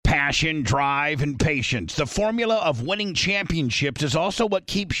Passion, drive, and patience. The formula of winning championships is also what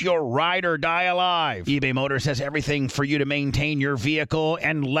keeps your ride or die alive. eBay Motors has everything for you to maintain your vehicle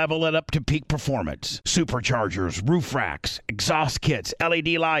and level it up to peak performance. Superchargers, roof racks, exhaust kits, LED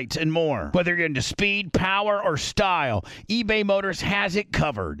lights, and more. Whether you're into speed, power, or style, eBay Motors has it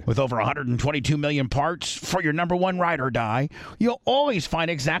covered. With over 122 million parts for your number one ride or die, you'll always find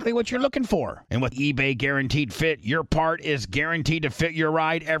exactly what you're looking for. And with eBay Guaranteed Fit, your part is guaranteed to fit your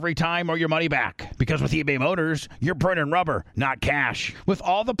ride every time or your money back. Because with eBay Motors, you're burning rubber, not cash. With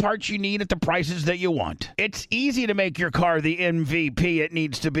all the parts you need at the prices that you want. It's easy to make your car the MVP it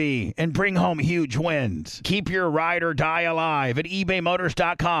needs to be and bring home huge wins. Keep your ride or die alive at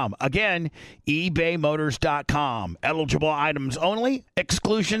ebaymotors.com. Again, ebaymotors.com. Eligible items only.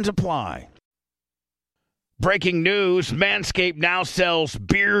 Exclusions apply. Breaking news, Manscaped now sells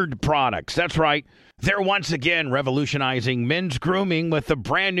beard products. That's right. They're once again revolutionizing men's grooming with the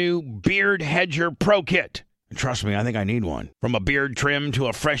brand new Beard Hedger Pro Kit. And trust me, I think I need one. From a beard trim to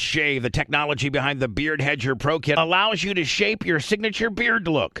a fresh shave, the technology behind the Beard Hedger Pro Kit allows you to shape your signature beard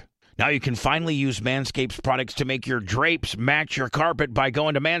look. Now you can finally use Manscaped's products to make your drapes match your carpet by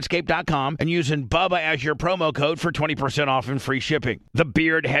going to manscaped.com and using Bubba as your promo code for 20% off and free shipping. The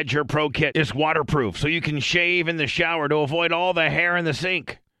Beard Hedger Pro Kit is waterproof, so you can shave in the shower to avoid all the hair in the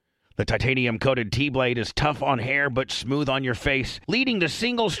sink. The titanium-coated T-blade is tough on hair but smooth on your face, leading to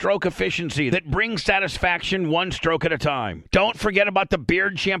single-stroke efficiency that brings satisfaction one stroke at a time. Don't forget about the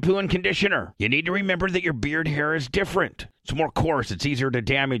beard shampoo and conditioner. You need to remember that your beard hair is different. It's more coarse. It's easier to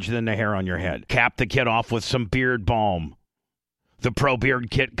damage than the hair on your head. Cap the kit off with some beard balm. The Pro Beard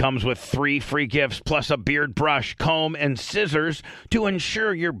Kit comes with 3 free gifts plus a beard brush, comb, and scissors to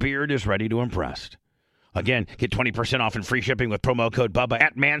ensure your beard is ready to impress. Again, get 20% off and free shipping with promo code Bubba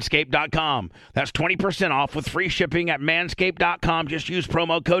at manscaped.com. That's 20% off with free shipping at manscaped.com. Just use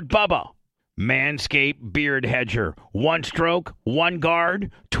promo code Bubba. Manscaped Beard Hedger. 1 stroke, 1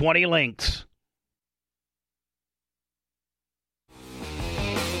 guard, 20 lengths.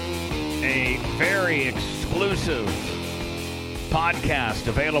 A very exclusive podcast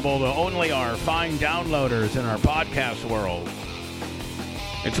available to only our fine downloaders in our podcast world.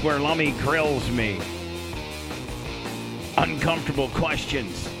 It's where Lummy grills me. Uncomfortable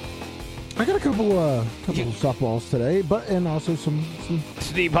questions. I got a couple of softballs today, and also some.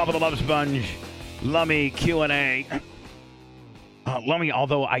 Steve Bubba the Love Sponge, Lummy Q&A. Lummy,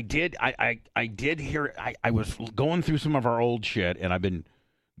 although I did hear, I was going through some of our old shit, and I've been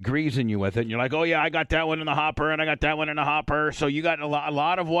greasing you with it, and you're like, oh yeah, I got that one in the hopper, and I got that one in the hopper. So you got a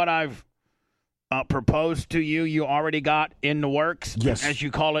lot of what I've proposed to you. You already got in the works, yes, as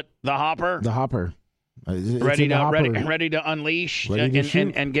you call it, the hopper. The hopper. Ready to unleash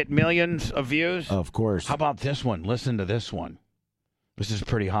and get millions of views? Of course. How about this one? Listen to this one. This is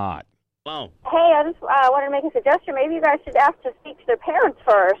pretty hot. Hello. Hey, I just wanted to make a suggestion. Maybe you guys should ask to speak to their parents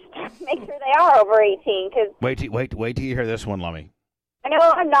first. Make sure they are over 18. Cause wait till you hear this one, Lummy. I know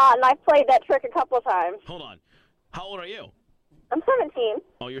I'm not, and I've played that trick a couple of times. Hold on. How old are you? I'm 17.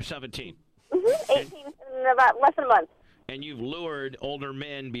 Oh, you're 17. 18 in about less than a month. And you've lured older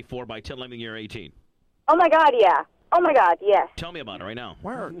men before by telling them you're 18. Oh, my God, yeah. Oh, my God, yes. Tell me about it right now.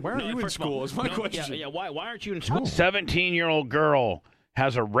 Why are you in school is my question. Yeah, why aren't you in school? 17-year-old girl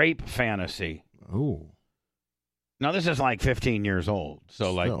has a rape fantasy. Oh. Now, this is like 15 years old.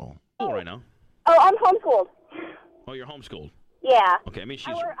 So, like, right now. Oh, I'm homeschooled. Oh, you're homeschooled. Yeah. Okay, I mean,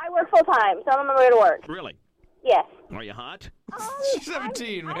 I work full-time, so I'm on my way to work. Really? Yes. Are you hot? She's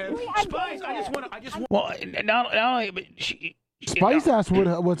 17, man. Spice, I just want. Well, not only, but she. Spice asked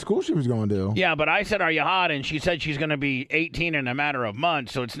what school she was going to do. Yeah, but I said, are you hot? And she said she's going to be 18 in a matter of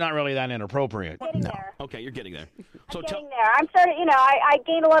months, so it's not really that inappropriate. Getting there. Okay, you're getting there. I'm getting there. I'm starting, I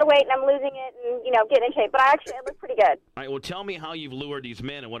gained a lot of weight, and I'm losing it and, getting in shape. But I look pretty good. All right, well, tell me how you've lured these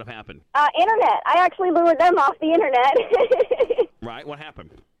men and what have happened. Internet. I actually lured them off the internet. Right, what happened?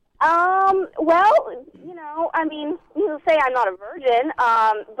 Well, you say I'm not a virgin,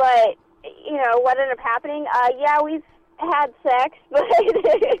 but, what ended up happening, we've had sex, but...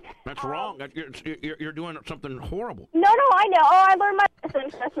 That's wrong. You're doing something horrible. No, I know. Oh, I learned my lesson,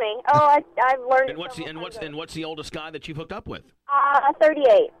 trust me. Oh, I've learned... And what's the oldest guy that you've hooked up with?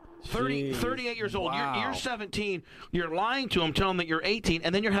 38. 38 years old. Wow. You're 17. You're lying to him, telling them that you're 18,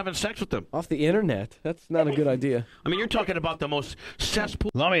 and then you're having sex with them. Off the internet. That's not a good idea. I mean, you're talking about the most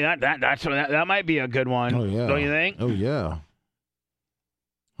cesspool. Lummy, that might be a good one. Oh, yeah. Don't you think? Oh, yeah.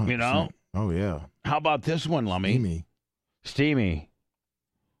 100%. You know? Oh, yeah. How about this one, Lummy? Steamy.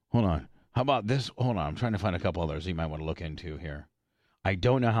 Hold on. How about this? Hold on. I'm trying to find a couple others you might want to look into here. I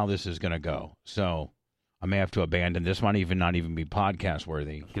don't know how this is going to go, so I may have to abandon this. Might even not even be podcast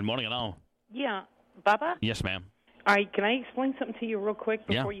worthy. Good morning, hello. Yeah, Bubba? Yes, ma'am. All right, can I explain something to you real quick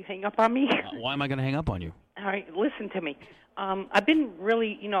before Yeah. you hang up on me? Why am I going to hang up on you? All right, listen to me. I've been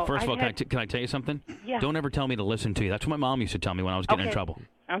really, First of all, can I tell you something? Yeah. Don't ever tell me to listen to you. That's what my mom used to tell me when I was getting in trouble.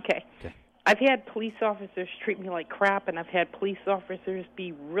 Okay. I've had police officers treat me like crap, and I've had police officers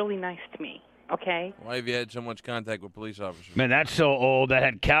be really nice to me, okay? Why have you had so much contact with police officers? Man, that's so old. That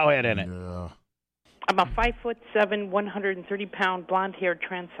had cowhead in it. Yeah. I'm a 5'7", 130-pound, blonde-haired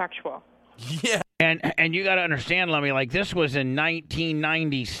transsexual. Yeah. And you got to understand, Lummy, like this was in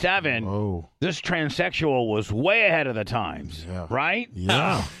 1997. Oh. This transsexual was way ahead of the times, right?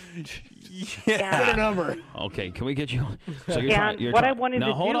 Yeah. Yeah. Get a number. Okay, can we get you? So I wanted now,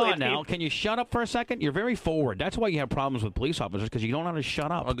 to hold do on is now. Can you shut up for a second? You're very forward. That's why you have problems with police officers, because you don't know how to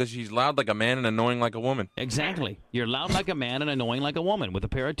shut up. Well, because she's loud like a man and annoying like a woman. Exactly. You're loud like a man and annoying like a woman with a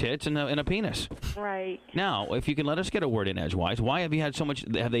pair of tits and a penis. Right. Now, if you can let us get a word in edgewise, why have you had so much?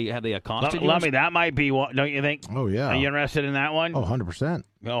 Have they accosted you? Lummy, that might be one. Don't you think? Oh, yeah. Are you interested in that one? Oh, 100%.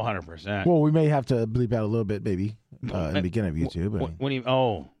 Oh, 100%. Well, we may have to bleep out a little bit, maybe, in the beginning of YouTube. What do you?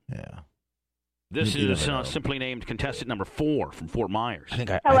 Oh, yeah. This is simply named contestant number 4 from Fort Myers.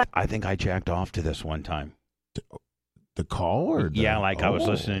 I think I jacked off to this one time. The call or yeah, like I was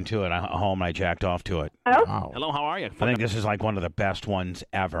listening to it at home. I jacked off to it. Oh, Wow. Hello, how are you? I think this is like one of the best ones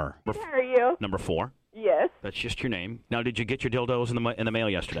ever. how are you? Number 4. Yes. That's just your name. Now, did you get your dildos in the mail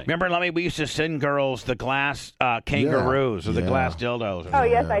yesterday? Remember, Lummy, we used to send girls the glass kangaroos or the glass dildos. Oh,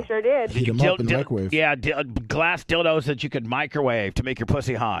 yes, I sure did. Heat them up in the microwave. Yeah, glass dildos that you could microwave to make your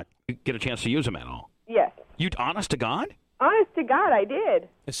pussy hot. You get a chance to use them at all? Yes. You honest to God? Honest to God, I did.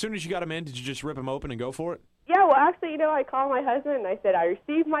 As soon as you got him in, did you just rip him open and go for it? Yeah, well, actually, I called my husband and I said, I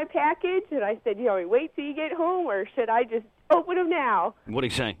received my package, and I said, wait till you get home, or should I just open them now?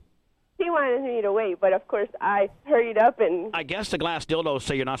 What'd he say? He wanted me to wait, but of course I hurried up and... I guess the glass dildos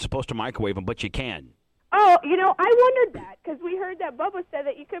say you're not supposed to microwave them, but you can. Oh, I wondered that, because we heard that Bubba said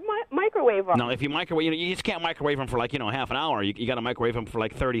that you could microwave them. No, if you microwave, you just can't microwave them for half an hour. You got to microwave them for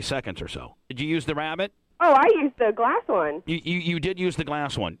 30 seconds or so. Did you use the rabbit? Oh, I used the glass one. You did use the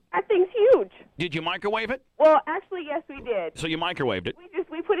glass one. That thing's huge. Did you microwave it? Well, actually, yes, we did. So you microwaved it?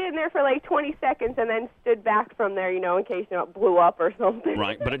 We put it in there for 20 seconds and then stood back from there, in case it blew up or something.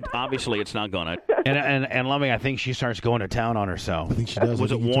 Right, but obviously it's not going to. And Lummy, I think she starts going to town on herself. I think she does.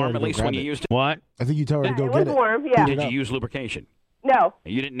 Was it warm at least when you used it? What? I think you tell her to go it get was warm, yeah. Did you use lubrication? No.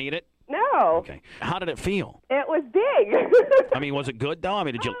 You didn't need it? No. Okay. How did it feel? It was big. I mean, was it good though? I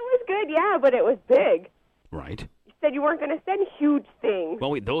mean, did you? It was good, yeah, but it was big. Right. You said you weren't going to send huge things. Well,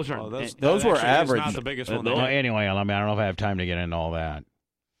 wait, those are those were average. Not the biggest one. Well, anyway, Lummy, I don't know if I have time to get into all that.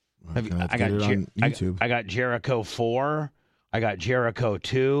 I got it on YouTube. I got Jericho 4. I got Jericho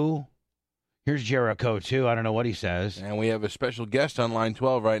 2. Here's Jericho 2. I don't know what he says. And we have a special guest on line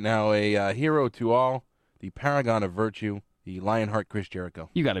 12 right now, a hero to all, the paragon of virtue, the Lionheart Chris Jericho.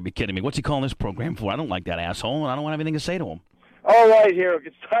 You got to be kidding me. What's he calling this program for? I don't like that asshole, and I don't want anything to say to him. All right, hero.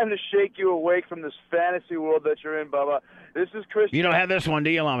 It's time to shake you awake from this fantasy world that you're in, Bubba. This is Chris. You don't have this one, do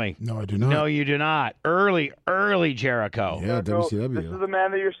you, Lummy? No, I do not. No, you do not. Early Jericho. Yeah, WCW. This is the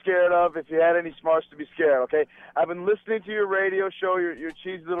man that you're scared of. If you had any smarts to be scared, okay? I've been listening to your radio show, your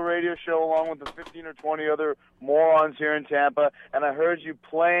cheesy little radio show, along with the 15 or 20 other morons here in Tampa, and I heard you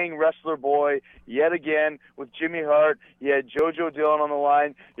playing Wrestler Boy yet again with Jimmy Hart. You had JoJo Dillon on the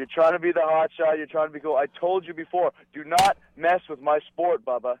line. You're trying to be the hot shot. You're trying to be cool. I told you before, do not mess with my sport,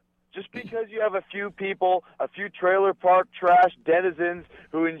 Bubba. Just because you have a few people, a few trailer park trash denizens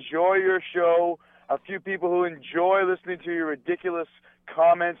who enjoy your show, a few people who enjoy listening to your ridiculous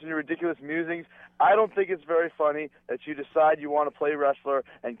comments and your ridiculous musings, I don't think it's very funny that you decide you want to play wrestler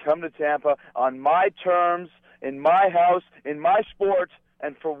and come to Tampa on my terms, in my house, in my sport,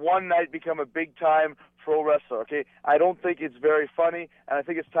 and for one night become a big-time pro wrestler, okay? I don't think it's very funny, and I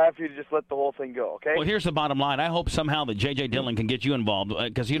think it's time for you to just let the whole thing go, okay? Well, here's the bottom line. I hope somehow that J.J. Dillon can get you involved,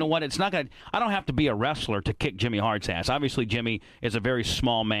 because you know what? It's not going to – I don't have to be a wrestler to kick Jimmy Hart's ass. Obviously, Jimmy is a very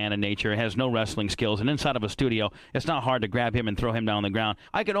small man in nature, has no wrestling skills, and inside of a studio, it's not hard to grab him and throw him down on the ground.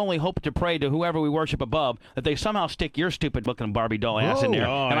 I could only hope to pray to whoever we worship above that they somehow stick your stupid-looking Barbie doll ass in there,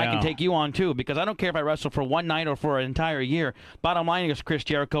 and I can take you on, too, because I don't care if I wrestle for one night or for an entire year. Bottom line is Chris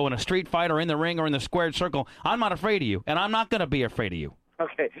Jericho in a street fight or in the ring or in the squared circle, I'm not afraid of you, and I'm not going to be afraid of you.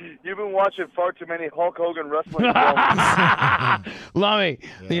 Okay, you've been watching far too many Hulk Hogan wrestling films. Lummy,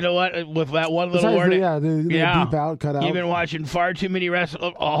 you know what? With that one little word, the deep out, cut out. You've been watching far too many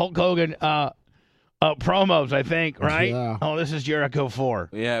Hulk Hogan promos, I think, right? Yeah. Oh, this is Jericho 4.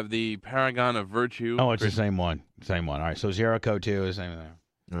 We have the paragon of virtue. Oh, it's the same one. Same one. All right, so Jericho 2 is the same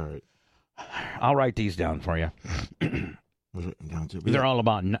thing. All right. I'll write these down for you. Down to, They're all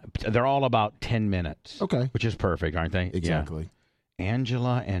about 10 minutes. Okay. Which is perfect, aren't they? Exactly. Yeah.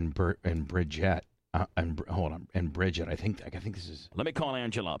 Angela and Bridget. Hold on. And Bridget. I think this is. Let me call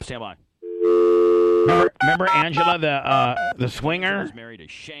Angela up. Stand by. Remember Angela, the swinger? She's married to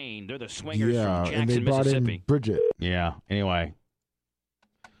Shane. They're the swingers from Jackson, and they brought Mississippi. in Bridget. Yeah. Anyway.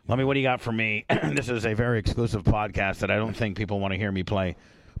 Lummy, what do you got for me? This is a very exclusive podcast that I don't think people want to hear me play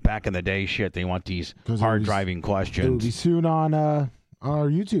back in the day shit. They want these hard-driving questions. It will be soon on our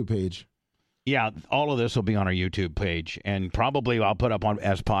YouTube page. Yeah, all of this will be on our YouTube page, and probably I'll put up on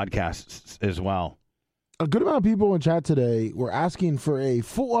as podcasts as well. A good amount of people in chat today were asking for a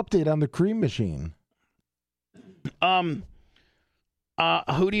full update on the cream machine. Hootie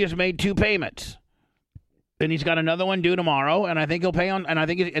has made 2 payments. And he's got another one due tomorrow, and I think he'll pay on. And I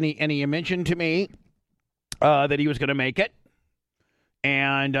think he mentioned to me that he was going to make it,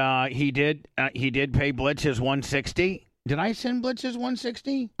 and he did. He did pay Blitz his $160. Did I send Blitz his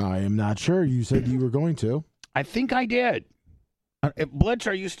 $160? I am not sure. You said you were going to. I think I did. Blitz,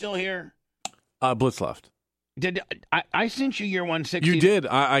 are you still here? Blitz left. Did I sent you your $160? You did.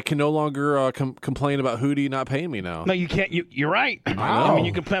 I can no longer complain about Hootie not paying me now. No, you can't. You're right. I know. I mean,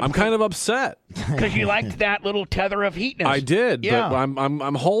 you can. I'm kind of upset because you liked that little tether of heatness. I did. Yeah. But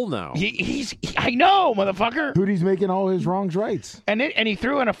I'm whole now. I know, motherfucker. Hootie's making all his wrongs right. And he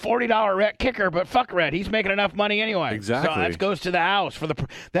threw in a $40 Red kicker, but fuck Red, he's making enough money anyway. Exactly. So that goes to the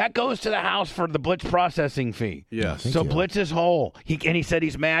house for the Blitz processing fee. Yes. So Blitz is whole. He said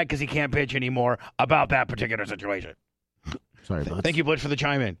he's mad because he can't pitch anymore about that particular situation. Sorry, Blitz. Thank you, Blitz, for the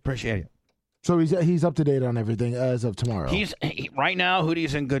chime in. Appreciate it. So he's up to date on everything as of tomorrow. Right now,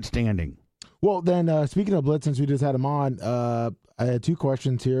 Hootie's in good standing. Well, then, speaking of Blitz, since we just had him on, I had 2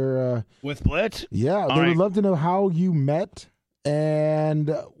 questions here. With Blitz? Yeah, they would love to know how you met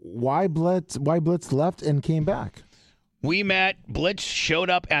and why Blitz left and came back. We met. Blitz showed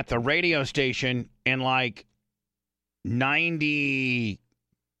up at the radio station in like 98.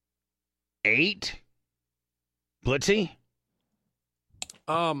 Blitzy?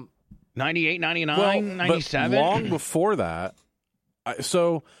 98, 99, 97. But long before that,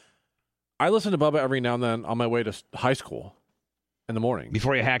 so I listen to Bubba every now and then on my way to high school in the morning.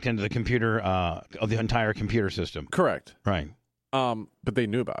 Before you hacked into the computer, of the entire computer system. Correct. Right. But they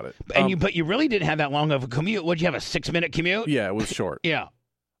knew about it. But you really didn't have that long of a commute. Would you have a 6-minute commute? Yeah, it was short. Yeah.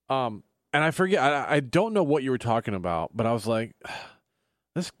 And I forget. I don't know what you were talking about, but I was like,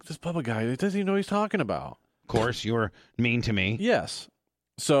 this Bubba guy, he doesn't even know what he's talking about. Of course, you were mean to me. Yes.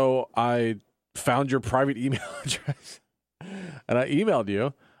 So I found your private email address, and I emailed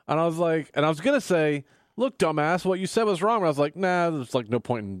you, and I was like, and I was going to say, look, dumbass, what you said was wrong. But I was like, nah, there's like no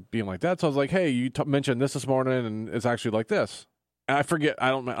point in being like that. So I was like, hey, you mentioned this morning, and it's actually like this. And I forget, I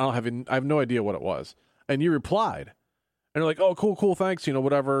have no idea what it was. And you replied. And you're like, oh, cool, thanks,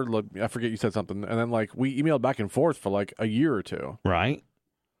 whatever. I forget you said something. And then, like, we emailed back and forth for, like, a year or two. Right.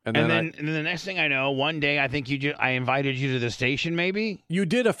 And then the next thing I know, one day I think I invited you to the station, maybe? You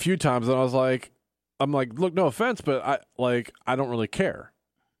did a few times, and I'm like, look, no offense, but I don't really care.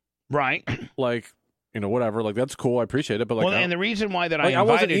 Right. Like, whatever. Like, that's cool. I appreciate it. But, like, and the reason why that I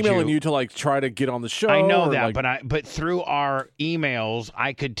wasn't emailing you to, like, try to get on the show. I know that, but through our emails,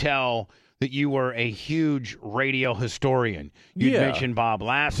 I could tell that you were a huge radio historian. You'd mentioned Bob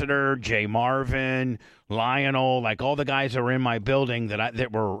Lassiter, Jay Marvin, Lionel, like all the guys that were in my building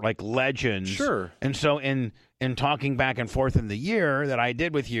that were like legends. Sure. And so in talking back and forth in the year that I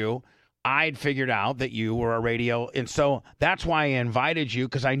did with you, I'd figured out that you were a radio, and so that's why I invited you,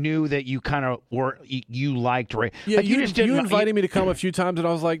 because I knew that you kind of you liked radio. Yeah, like you invited me to come a few times, and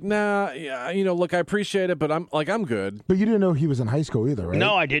I was like, nah, yeah, look, I appreciate it, but I'm good. But you didn't know he was in high school either, right?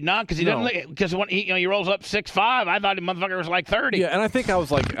 No, I did not, because he doesn't. Because when he rolls up 6'5", I thought the motherfucker was like 30. Yeah, and I think I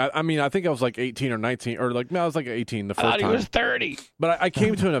was like, I think I was like 18 or 19, or like, no, I was like 18 the first time. I thought he was 30. But I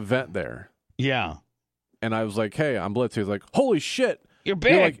came to an event there. Yeah. And I was like, hey, I'm Blitz. He was like, holy shit. You're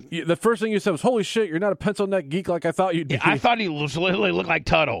big. The first thing you said was, holy shit, you're not a pencil neck geek like I thought you'd be. Yeah, I thought he literally looked like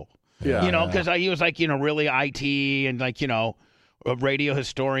Tuttle. Yeah. Because he was like, really IT and like, a radio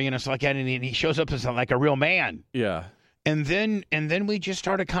historian and stuff like that. And he shows up as like a real man. Yeah. And then we just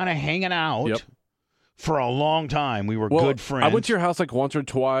started kind of hanging out for a long time. We were good friends. I went to your house like once or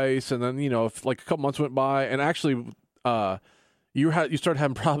twice. And then, like a couple months went by. And actually, you started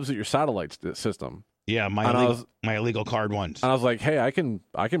having problems with your satellite system. Yeah, my illegal card ones. And I was like, hey, I can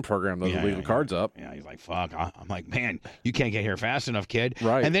program those illegal cards up. Yeah, he's like, fuck. I'm like, man, you can't get here fast enough, kid.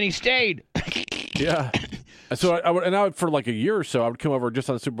 Right. And then he stayed. Yeah. So I would for like a year or so, I would come over just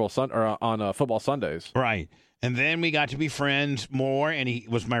on Super Bowl on football Sundays. Right. And then we got to be friends more, and he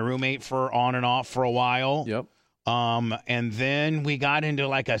was my roommate for on and off for a while. Yep. And then we got into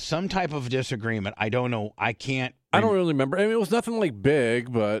like some type of disagreement. I don't know. I don't really remember. I mean, it was nothing like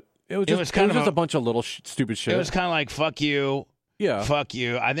big, but it was just a bunch of little stupid shit. It was kind of like, fuck you. Yeah. Fuck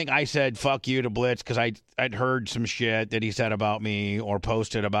you. I think I said fuck you to Blitz because I'd heard some shit that he said about me or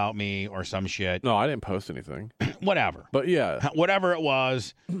posted about me or some shit. No, I didn't post anything. Whatever. But yeah. Whatever it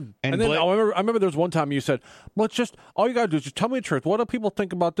was. And then I remember there was one time you said, all you got to do is just tell me the truth. What do people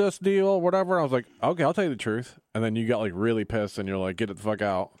think about this deal, whatever? And I was like, okay, I'll tell you the truth. And then you got like really pissed and you're like, get it the fuck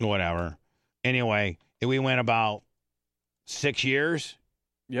out. Whatever. Anyway, we went about 6 years.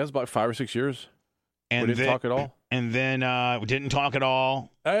 Yeah, it's about 5 or 6 years. And we didn't talk at all. And then we didn't talk at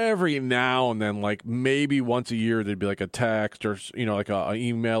all. Every now and then, like maybe once a year, there'd be like a text or like an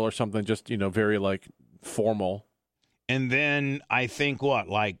email or something, just very like formal. And then I think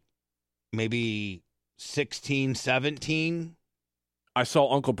like maybe 16, 17. I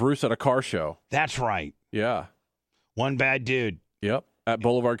saw Uncle Bruce at a car show. That's right. Yeah. One bad dude. Yep. At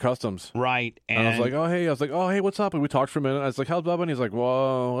Boulevard Customs. Right. And I was like, oh, hey, what's up? And we talked for a minute. I was like, how's Bubba? And he's like,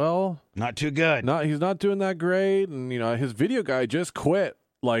 well. Not too good. He's not doing that great. And, his video guy just quit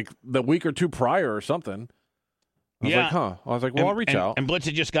like the week or two prior or something. I was like, huh. I was like, well, I'll reach out. And Blitz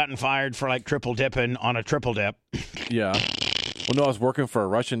had just gotten fired for like triple dipping on a triple dip. Yeah. Well, no, I was working for a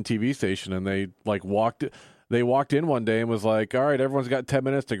Russian TV station and they like walked in one day and was like, all right, everyone's got 10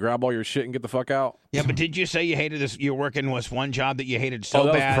 minutes to grab all your shit and get the fuck out. Yeah, but did you say you hated this? You were working with one job that you hated so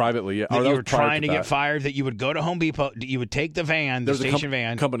that bad. Was privately, yeah. That you were trying to get fired, that you would go to Home Depot, you would take the van, the station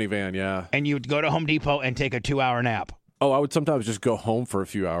van. Company van, yeah. And you would go to Home Depot and take a 2-hour nap. Oh, I would sometimes just go home for a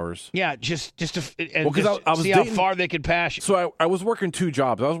few hours. Yeah, just to I was see how far they could pass you. So I was working 2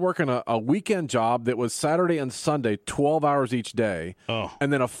 jobs. I was working a weekend job that was Saturday and Sunday, 12 hours each day. Oh.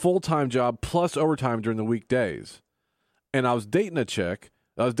 And then a full-time job plus overtime during the weekdays. And I was dating a chick.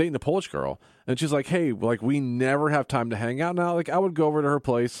 I was dating a Polish girl. And she's like, hey, like, we never have time to hang out now. Like, I would go over to her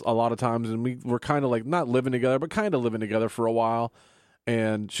place a lot of times, and we were kind of like not living together, but kind of living together for a while.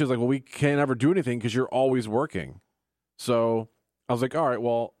 And she was like, well, we can't ever do anything because you're always working. So I was like, all right,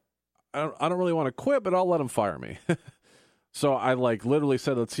 well, I don't really want to quit, but I'll let him fire me. So I like literally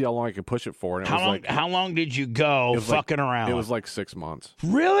said, let's see how long I can push it for. And how long did you go fucking around? It was like 6 months.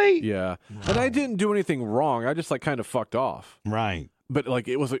 Really? Yeah. Wow. And I didn't do anything wrong. I just like kind of fucked off. Right. But like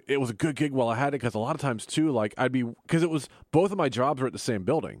it was a good gig while I had it, because a lot of times too, like because it was both of my jobs were at the same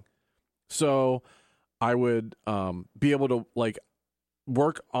building, so I would be able to like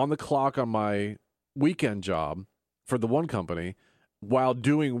work on the clock on my weekend job for the one company while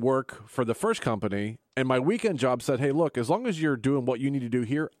doing work for the first company. And my weekend job said, hey, look, as long as you're doing what you need to do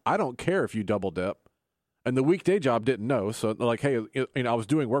here, I don't care if you double dip. And the weekday job didn't know. So they're like, hey, I was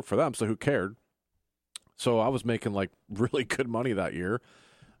doing work for them, so who cared? So I was making like really good money that year.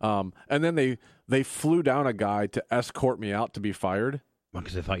 And then they flew down a guy to escort me out to be fired.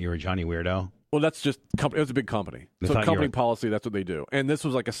 Because they thought you were Johnny Weirdo? Well, that's just it was a big company. So company policy, that's what they do. And this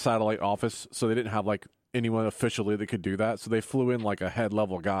was like a satellite office, so they didn't have like anyone officially that could do that. So they flew in like a head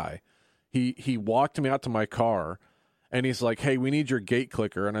level guy. He walked me out to my car, and he's like, hey, we need your gate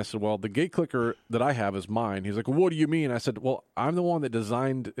clicker. And I said, well, the gate clicker that I have is mine. He's like, well, what do you mean? I said, well, I'm the one that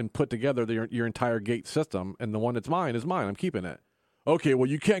designed and put together your entire gate system, and the one that's mine is mine. I'm keeping it. Okay, well,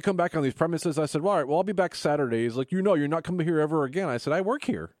 you can't come back on these premises. I said, well, all right, well, I'll be back Saturday. He's like, you're not coming here ever again. I said, I work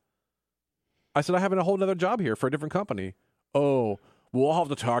here. I said, I have a whole other job here for a different company. Oh, well, I'll have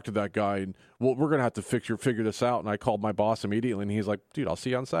to talk to that guy, and we're going to have to figure this out. And I called my boss immediately, and he's like, dude, I'll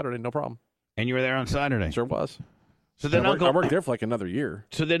see you on Saturday, no problem. And you were there on Saturday? Sure was. So then I worked there for like another year.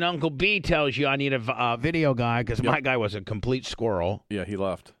 So then Uncle B tells you I need a video guy, because my guy was a complete squirrel. Yeah, he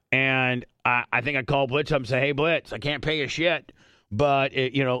left. And I think I called Blitz up and say, hey, Blitz, I can't pay you shit, but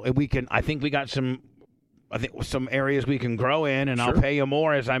we can. I think we got some areas we can grow in, and I'll pay you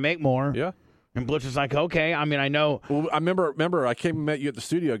more as I make more. Yeah. And Blitz is like, okay. I mean, I know. Well, I remember I came and met you at the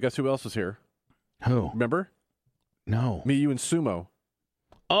studio. Guess who else was here? Who? Remember? No. Me, you, and Sumo.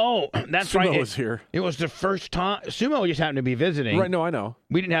 Oh, that's Sumo right. Sumo was here. It was the first time. Sumo just happened to be visiting. Right, no, I know.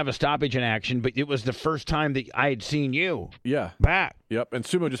 We didn't have a stoppage in action, but it was the first time that I had seen you. Yeah. Back. Yep, and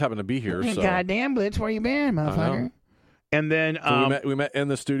Sumo just happened to be here. So. Goddamn, Blitz, where you been, motherfucker? And then so we met in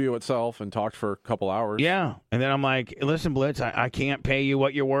the studio itself and talked for a couple hours. Yeah, and then I'm like, listen, Blitz, I can't pay you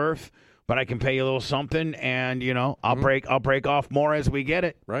what you're worth, but I can pay you a little something, and I'll break off more as we get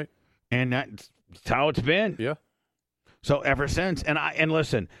it. Right. And that's how it's been. Yeah. So ever since, and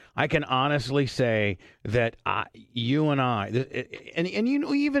listen, I can honestly say that you and I, and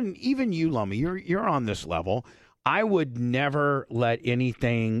even you, Lummy, you're on this level. I would never let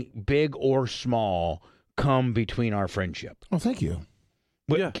anything big or small come between our friendship. Oh, thank you.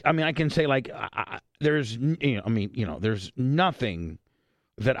 But, Yeah. I mean, I can say like there's there's nothing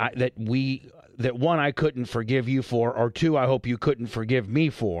that one I couldn't forgive you for, or two I hope you couldn't forgive me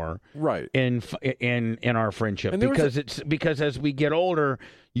for, Right. in our friendship, And there was because as we get older,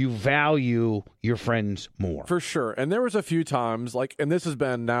 you value your friends more. For sure. And there was a few times, like, and this has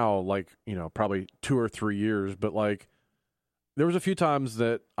been now, like, probably 2 or 3 years, but, like, there was a few times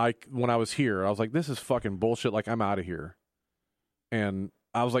that when I was here, I was like, this is fucking bullshit. Like, I'm out of here. And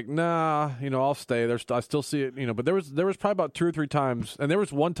I was like, nah, I'll stay. I still see it, but there was probably about 2 or 3 times. And there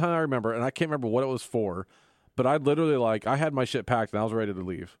was one time I remember, and I can't remember what it was for, but I literally, I had my shit packed and I was ready to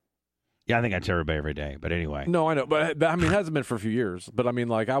leave. Yeah, I think that's everybody every day. But anyway. No, I know. But I mean, it hasn't been for a few years. But I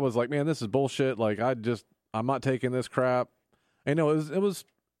mean, I was like, man, this is bullshit. Like, I'm not taking this crap. And it was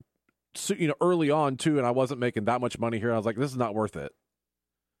early on too, and I wasn't making that much money here. I was like, this is not worth it.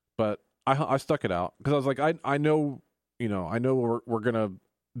 But I stuck it out because I was like, I know, I know we're gonna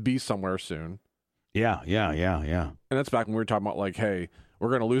be somewhere soon. Yeah. And that's back when we were talking about like, hey,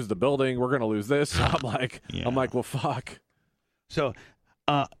 we're gonna lose the building, we're gonna lose this. I'm like, well, fuck. So,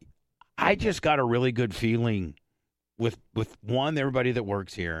 I just got a really good feeling with one, everybody that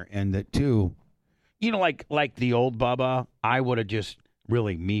works here, and that two, like the old Bubba, I would have just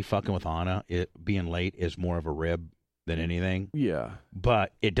really me fucking with Anna, it being late is more of a rib than anything. Yeah.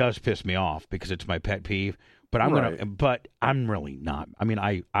 But it does piss me off because it's my pet peeve. But I'm really not. I mean,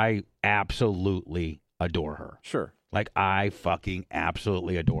 I absolutely adore her. Sure. Like, I fucking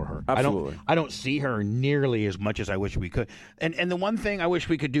absolutely adore her. Absolutely. I don't see her nearly as much as I wish we could. And the one thing I wish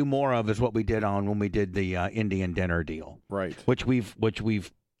we could do more of is what we did when we did the Indian dinner deal. Right. Which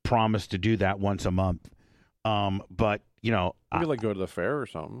we've promised to do that once a month. But you could go to the fair or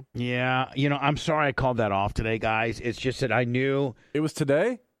something. Yeah. I'm sorry I called that off today, guys. It's just that I knew it was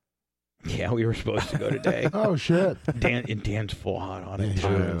today. Yeah, we were supposed to go today. Oh shit! Dan's full hot on it. Yeah,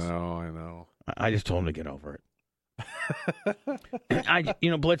 I know. I just told him to get over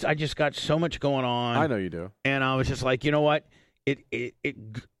it. Blitz, I just got so much going on. I know you do. And I was just like, you know what? It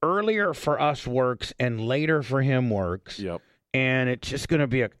earlier for us works and later for him works. Yep. And it's just going to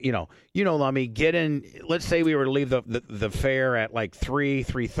be Lummy, get in. Let's say we were to leave the fair at like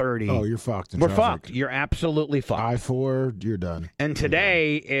 3:30. Oh, you're fucked. We're fucked. You're absolutely fucked. I-4, you're done. And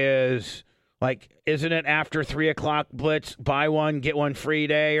today is like, isn't it after 3:00 Blitz? Buy one, get one free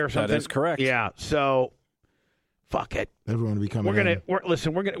day or something? That is correct. Yeah. So, fuck it. Everyone will be coming. We're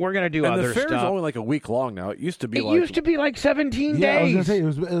gonna do and other the fair stuff. is only like a week long now. It used to be like 17 days. Yeah, I was gonna say it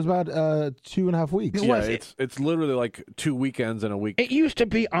was about 2.5 weeks. It's literally like 2 weekends in a week. It used to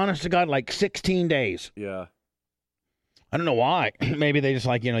be, honest to God, like 16 days. Yeah. I don't know why. Maybe they just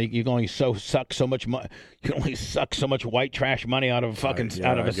like, you can only suck so much money. You can only suck so much white trash money out of out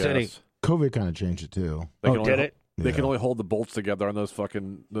of a city. COVID kind of changed it too. Did it? They can only hold the bolts together on those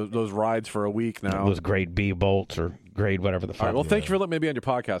fucking those rides for a week now. Those grade B bolts or grade whatever the fuck. All right, well, thank you for letting me be on your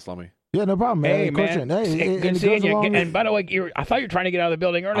podcast, Lummy. Yeah, no problem, man. Hey, man. Good seeing you. And by the way, I thought you were trying to get out of the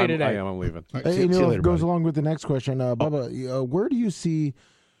building early today. I am. I'm leaving. It goes along with the next question. Bubba, where do you see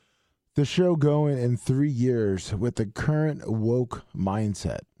the show going in 3 years with the current woke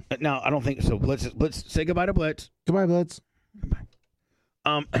mindset? No, I don't think so. Let's say goodbye to Blitz. Goodbye, Blitz.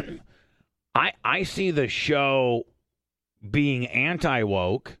 I see the show being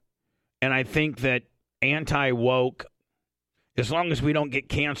anti-woke, and I think that anti-woke, as long as we don't get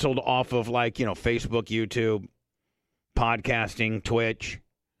canceled off of Facebook, YouTube, podcasting, Twitch,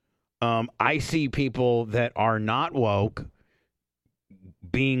 I see people that are not woke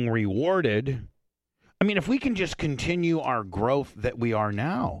being rewarded. I mean, if we can just continue our growth that we are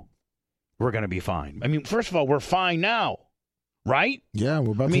now, we're going to be fine. I mean, first of all, we're fine now. Right? Yeah,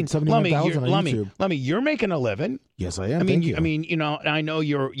 we're about to hit 79,000 on YouTube. Lummy, you're making a living. Yes, I am. I know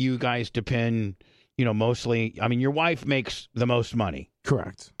you guys depend, mostly. I mean, your wife makes the most money.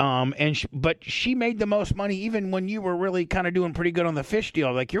 Correct. But she made the most money even when you were really kind of doing pretty good on the fish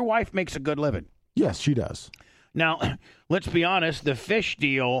deal. Like, your wife makes a good living. Yes, she does. Now, let's be honest. The fish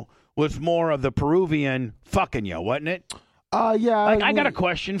deal was more of the Peruvian fucking you, wasn't it? Yeah. I got a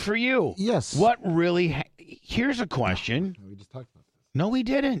question for you. Yes. What really? Here's a question. We just talked about this. No, we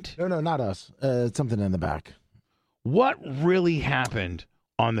didn't. No, not us. It's something in the back. What really happened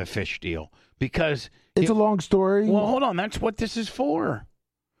on the fish deal? Because it's a long story. Well, hold on. That's what this is for.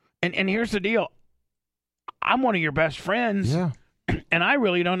 And here's the deal. I'm one of your best friends. Yeah. And I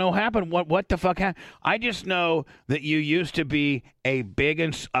really don't know what happened. What the fuck happened? I just know that you used to be a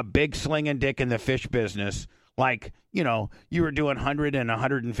big slinging dick in the fish business. Like, you were doing $100,000 and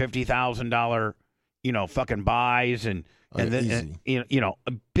 $150,000, fucking buys and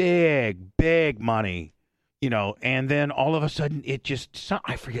big money. and then all of a sudden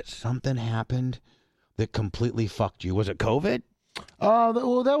I forget, something happened that completely fucked you. Was it COVID?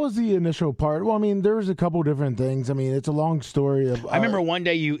 Well, that was the initial part. Well, I mean, there was a couple different things. I mean, it's a long story. I remember one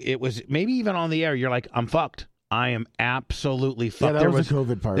day it was maybe even on the air. You're like, I'm fucked. I am absolutely fucked. Yeah, that was the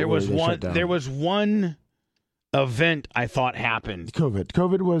COVID part. There was one event I thought happened.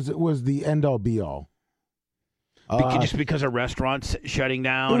 COVID was the end all be all. Just because of restaurants shutting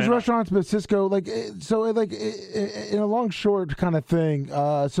down. It was restaurants, but Cisco, in a long short kind of thing.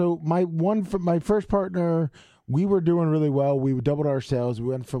 So my first partner, we were doing really well. We doubled our sales. We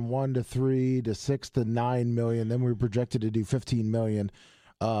went from 1 to 3 to 6 to 9 million. Then we were projected to do 15 million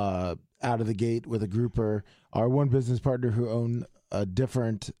out of the gate with a grouper. Our one business partner who owned a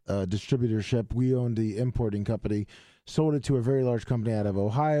different distributorship, we owned the importing company, sold it to a very large company out of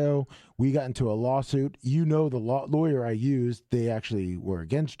Ohio. We got into a lawsuit. The lawyer I used, they actually were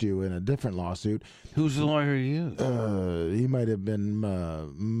against you in a different lawsuit. Who's the lawyer you used? He might have been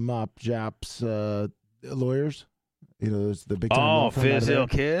Mop Jap's lawyers. Those the big time law firm. Fizil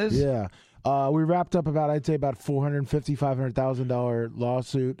Kiz? Yeah. We wrapped up about $450,000-$500,000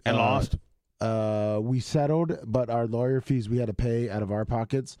 lawsuit. And lost? We settled, but our lawyer fees we had to pay out of our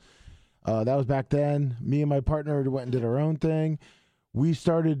pockets. That was back then. Me and my partner went and did our own thing. We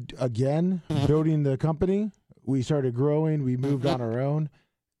started again building the company. We started growing. We moved on our own.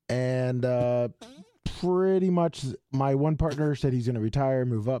 And pretty much my one partner said he's going to retire,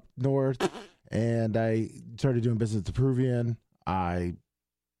 move up north. And I started doing business with the Peruvian. I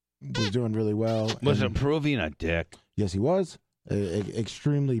was doing really well. Was the Peruvian a dick? Yes, he was.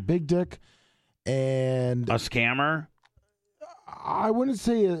 Extremely big dick. And a scammer? I wouldn't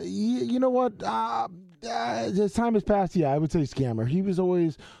say, you know what? As time has passed, I would say scammer. He was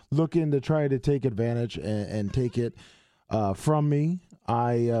always looking to try to take advantage and take it from me.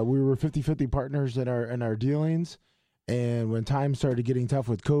 We were 50-50 partners in our dealings. And when times started getting tough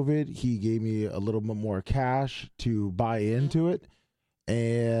with COVID, he gave me a little bit more cash to buy into it.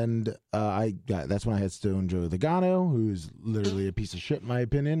 And that's when I had Stone Joe Logano, who's literally a piece of shit in my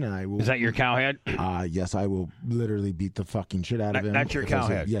opinion. And Is that your cowhead? Yes, I will literally beat the fucking shit out of him. That's your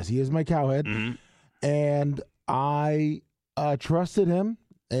cowhead. Yes, he is my cowhead. Mm-hmm. And I trusted him.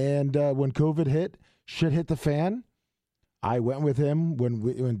 And when COVID hit, shit hit the fan. I went with him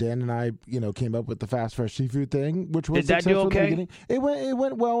when Dan and I, came up with the fast fresh seafood thing, which was did that do okay? In the beginning. It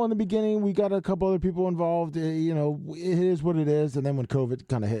went well in the beginning. We got a couple other people involved. It is what it is. And then when COVID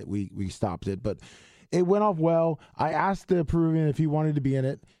kind of hit, we stopped it. But it went off well. I asked the Peruvian if he wanted to be in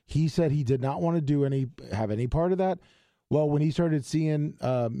it. He said he did not want to have any part of that. Well, when he started seeing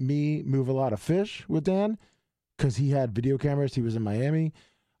me move a lot of fish with Dan, because he had video cameras, he was in Miami.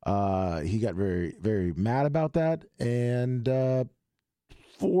 He got very, very mad about that. And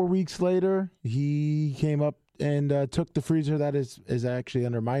 4 weeks later, he came up and took the freezer that is actually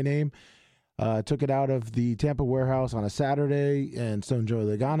under my name, took it out of the Tampa warehouse on a Saturday, and Stone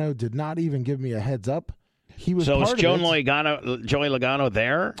Joey Logano did not even give me a heads up. He was So is Joey Logano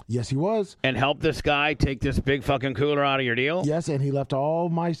there? Yes, he was. And helped this guy take this big fucking cooler out of your deal? Yes, and he left all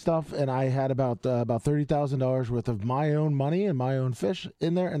my stuff, and I had about $30,000 worth of my own money and my own fish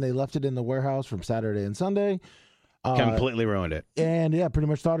in there, and they left it in the warehouse from Saturday and Sunday. Completely ruined it. And pretty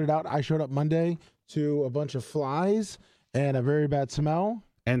much thought it out. I showed up Monday to a bunch of flies and a very bad smell.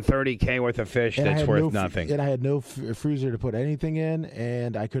 And $30K worth of fish that's worth nothing. And I had no freezer to put anything in,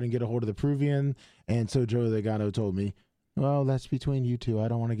 and I couldn't get a hold of the Peruvian. And so Joey Logano told me, well, that's between you two. I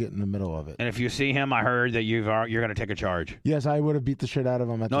don't want to get in the middle of it. And if you see him, I heard that you're going to take a charge. Yes, I would have beat the shit out of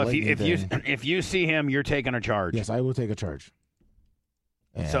him at the Lightning thing. If you see him, you're taking a charge. Yes, I will take a charge.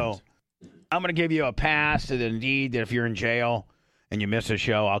 And so I'm going to give you a pass to the deed that if you're in jail and you miss a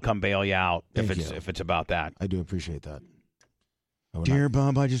show, I'll come bail you out if it's about that. I do appreciate that. Dear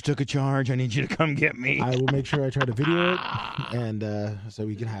Bub, I just took a charge. I need you to come get me. I will make sure I try to video it, and so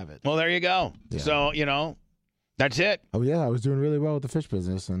we can have it. Well, there you go. Yeah. So, that's it. Oh, yeah, I was doing really well with the fish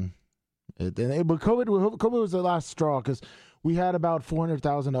business. But COVID was the last straw because we had about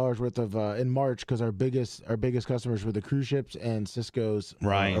 $400,000 worth of in March because our biggest customers were the cruise ships and Cisco's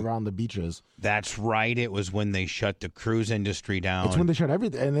around the beaches. That's right. It was when they shut the cruise industry down. It's when they shut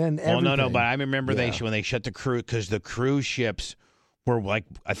everything. And then everything. Well, no, but I remember when they shut the cruise because the cruise ships were like,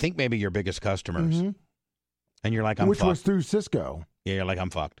 I think maybe your biggest customers. Mm-hmm. And you're like, I'm fucked. Which was through Cisco. Yeah, you're like,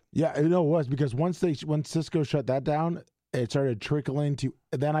 I'm fucked. Yeah, it was because once Cisco shut that down, it started trickling to.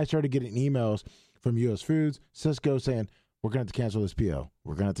 Then I started getting emails from U.S. Foods, Cisco saying, we're going to have to cancel this PO.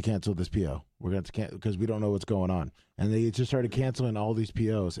 We're going to have to cancel this PO. We're going to have to cancel because we don't know what's going on. And they just started canceling all these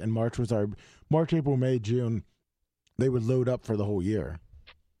POs. And March, April, May, June, they would load up for the whole year.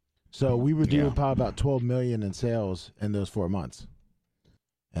 So we were doing probably about 12 million in sales in those 4 months,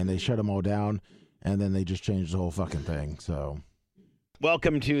 and they shut them all down, and then they just changed the whole fucking thing. So,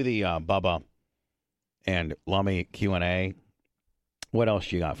 welcome to the Bubba and Lummy Q&A. What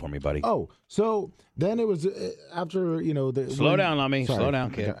else you got for me, buddy? Oh, so then it was after the slow down, Lummy. Slow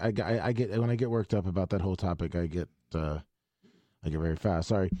down, kid. I get when I get worked up about that whole topic, I get very fast.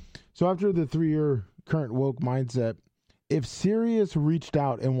 Sorry. So after the 3-year current woke mindset, if Sirius reached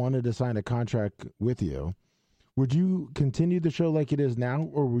out and wanted to sign a contract with you, would you continue the show like it is now,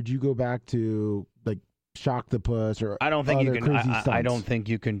 or would you go back to like Shock the Puss or I don't think you can. I don't stunts? think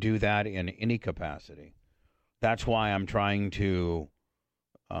you can do that in any capacity. That's why I'm trying to.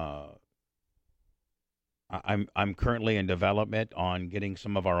 I'm currently in development on getting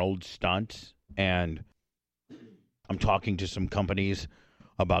some of our old stunts, and I'm talking to some companies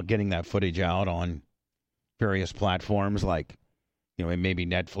about getting that footage out on various platforms like, maybe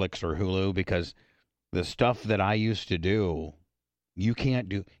Netflix or Hulu, because the stuff that I used to do, you can't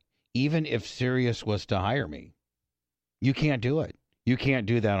do. Even if Sirius was to hire me, you can't do it. You can't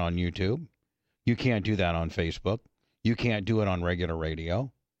do that on YouTube. You can't do that on Facebook. You can't do it on regular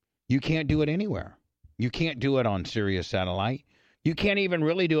radio. You can't do it anywhere. You can't do it on Sirius Satellite. You can't even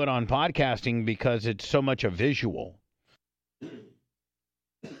really do it on podcasting because it's so much a visual.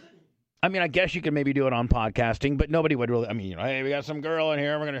 I mean, I guess you could maybe do it on podcasting, but nobody would really. I mean, hey, we got some girl in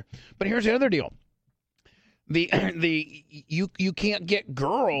here. We're gonna. But here's the other deal. You can't get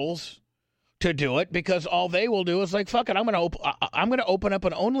girls to do it because all they will do is like, fuck it. I'm gonna open up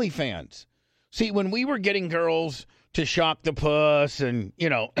an OnlyFans. See, when we were getting girls to Shock the Puss and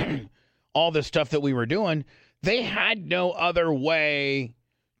all the stuff that we were doing, they had no other way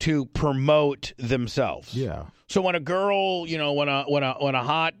to promote themselves. Yeah. So when a girl, when a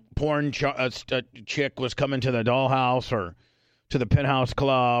hot porn chick was coming to the Dollhouse or to the Penthouse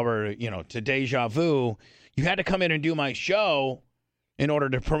Club or to Deja Vu, you had to come in and do my show in order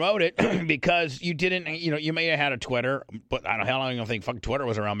to promote it because you didn't. You may have had a Twitter, but I don't think fuck Twitter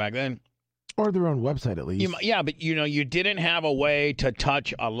was around back then. Or their own website, at least. But you didn't have a way to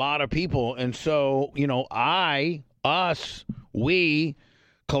touch a lot of people, and so we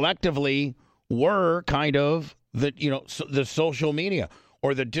collectively were kind of the social media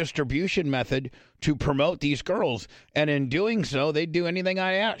or the distribution method to promote these girls, and in doing so, they do anything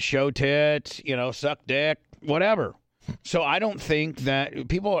I ask: show tits, suck dick, whatever. So I don't think that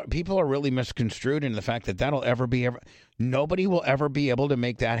people are really misconstrued in the fact that that'll ever be nobody will ever be able to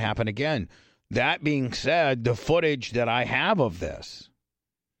make that happen again. That being said, the footage that I have of this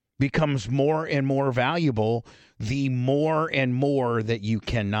becomes more and more valuable the more and more that you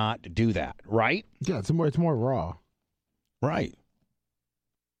cannot do that, right? Yeah, it's more raw. Right.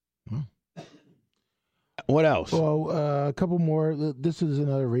 What else? Well, a couple more. This is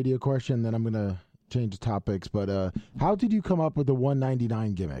another radio question, then I'm going to change the topics. But how did you come up with the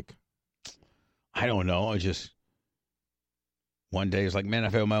 $1.99 gimmick? I don't know. One day it's like, man,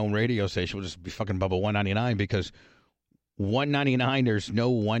 if I had my own radio station, we'll just be fucking Bubba $1.99 because $1.99, there's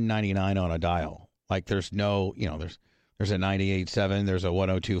no $1.99 on a dial. Like there's no, there's a 98.7, there's a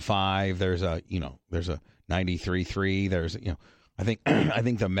 102.5, there's a 93.3, there's, I think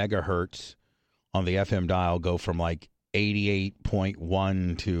the megahertz on the FM dial go from like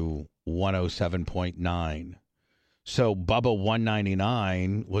 88.1 to 107.9. So Bubba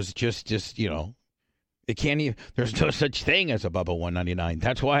 $1.99 was just it can't even, there's no such thing as a Bubba $1.99.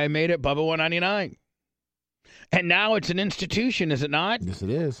 That's why I made it Bubba $1.99. And now it's an institution, is it not? Yes, it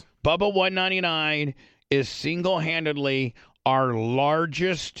is. Bubba $1.99 is single-handedly our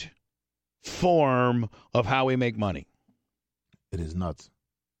largest form of how we make money. It is nuts.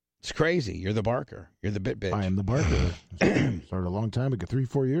 It's crazy. You're the barker. You're the bit bitch. I am the barker. Started a long time ago,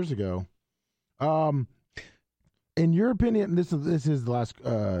 3-4 years ago. In your opinion, this is the last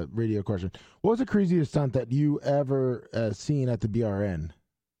radio question. What was the craziest stunt that you ever seen at the BRN?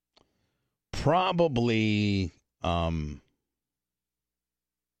 Probably some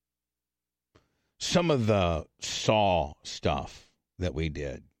of the Saw stuff that we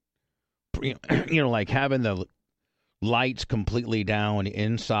did. Like having the lights completely down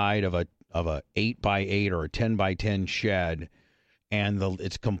inside of a 8x8 or a 10x10 shed, and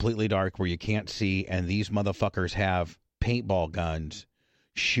it's completely dark where you can't see, and these motherfuckers have paintball guns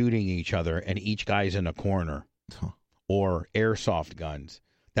shooting each other, and each guy's in a corner, or airsoft guns.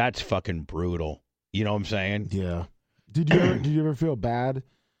 That's fucking brutal. You know what I'm saying? Yeah. Did you ever feel bad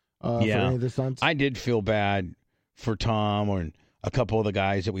for any of the stunts? I did feel bad for Tom and a couple of the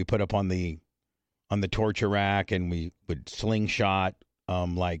guys that we put up on the torture rack, and we would slingshot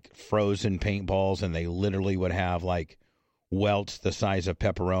like frozen paintballs, and they literally would have like welts the size of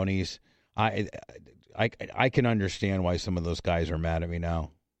pepperonis. I can understand why some of those guys are mad at me now.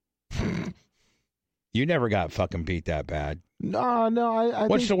 You never got fucking beat that bad. No. I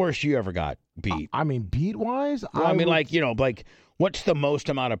What's think, the worst you ever got beat? I mean, beat wise. Well, I mean, like, you know, like what's the most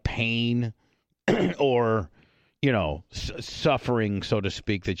amount of pain or, you know, suffering, so to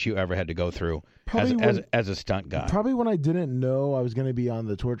speak, that you ever had to go through as a stunt guy? Probably when I didn't know I was going to be on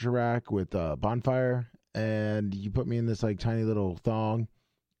the torture rack with Bonfire, and you put me in this like tiny little thong,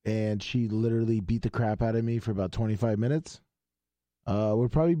 and she literally beat the crap out of me for about 25 minutes.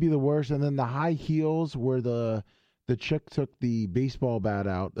 Would probably be the worst. And then the high heels where the chick took the baseball bat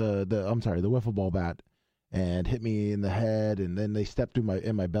out, the wiffle ball bat, and hit me in the head, and then they stepped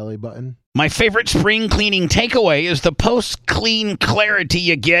in my belly button. My favorite spring cleaning takeaway is the post-clean clarity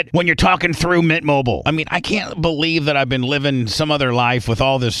you get when you're talking through Mint Mobile. I mean, I can't believe that I've been living some other life with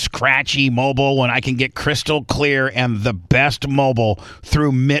all this scratchy mobile when I can get crystal clear and the best mobile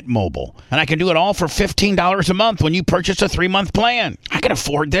through Mint Mobile. And I can do it all for $15 a month when you purchase a 3-month plan. I can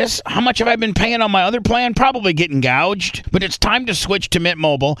afford this. How much have I been paying on my other plan? Probably getting gouged. But it's time to switch to Mint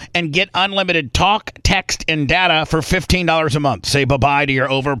Mobile and get unlimited talk, text, and data for $15 a month. Say bye-bye to your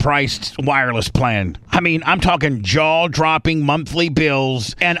overpriced wireless plan. I mean, I'm talking jaw-dropping monthly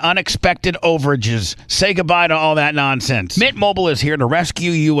bills and unexpected overages. Say goodbye to all that nonsense. Mint Mobile is here to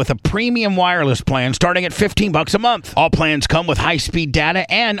rescue you with a premium wireless plan starting at $15 a month. All plans come with high-speed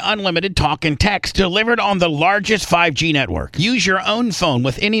data and unlimited talk and text delivered on the largest 5G network. Use your own phone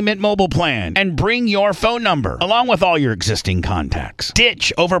with any Mint Mobile plan and bring your phone number along with all your existing contacts.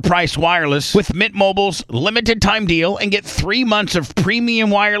 Ditch overpriced wireless with Mint Mobile's limited time deal and get 3 months of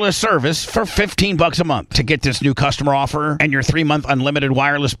premium wireless service for $15 a month. To get this new customer offer and your 3-month unlimited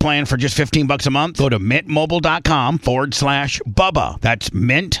wireless plan for just $15 a month, go to mintmobile.com/Bubba. That's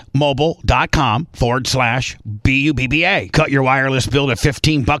mintmobile.com/BUBBA. Cut your wireless bill to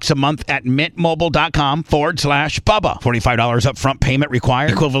 $15 a month at mintmobile.com/Bubba. $45 upfront payment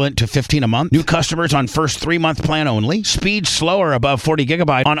required, equivalent to $15 a month. New customers on first 3-month plan only. Speed slower above 40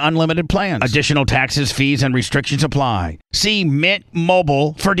 gigabyte on unlimited plans. Additional taxes, fees, and restrictions apply. See Mint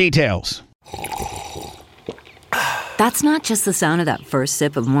Mobile for details. That's not just the sound of that first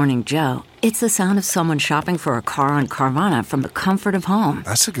sip of Morning Joe. It's the sound of someone shopping for a car on Carvana from the comfort of home.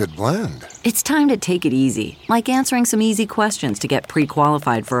 That's a good blend. It's time to take it easy, like answering some easy questions to get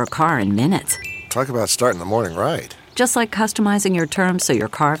pre-qualified for a car in minutes. Talk about starting the morning right. Just like customizing your terms so your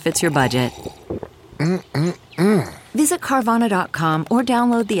car fits your budget. Visit Carvana.com or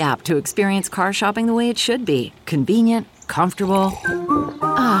download the app to experience car shopping the way it should be. Convenient, comfortable.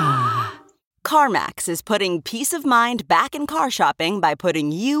 CarMax is putting peace of mind back in car shopping by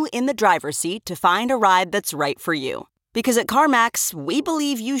putting you in the driver's seat to find a ride that's right for you. Because at CarMax, we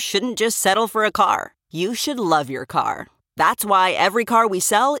believe you shouldn't just settle for a car. You should love your car. That's why every car we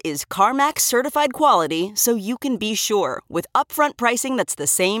sell is CarMax certified quality, so you can be sure with upfront pricing that's the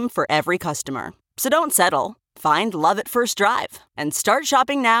same for every customer. So don't settle. Find love at first drive and start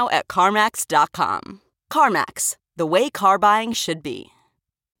shopping now at CarMax.com. CarMax, the way car buying should be.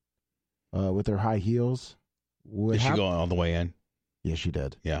 With her high heels. Did she go all the way in? Yeah, she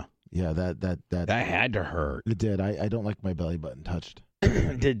did. Yeah. Yeah, that had to hurt. It did. I don't like my belly button touched.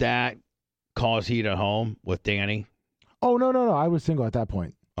 Did that cause heat at home with Danny? Oh, no. I was single at that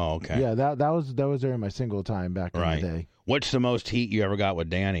point. Oh, okay. Yeah, that was during my single time back in the day. What's the most heat you ever got with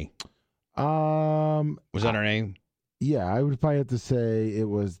Danny? Was that her name? Yeah, I would probably have to say it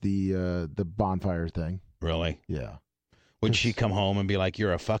was the bonfire thing. Really? Yeah. Would she come home and be like,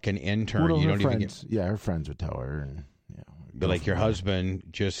 "You're a fucking intern. Well, you don't friends, even get." Yeah, her friends would tell her, and be like, "Your husband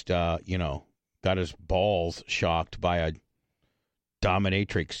just, got his balls shocked by a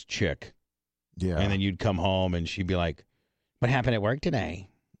dominatrix chick." Yeah. And then you'd come home and she'd be like, "What happened at work today?"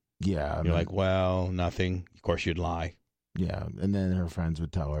 Yeah. You're like, "Well, nothing." Of course, you'd lie. Yeah, and then her friends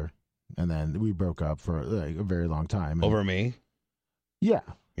would tell her, and then we broke up for like a very long time. Over me? Yeah.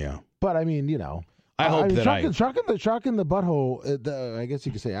 Yeah. But I mean, I hope that shocking the butthole. I guess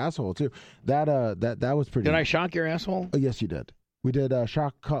you could say asshole too. That was pretty. Did I shock your asshole? Oh, yes, you did. We did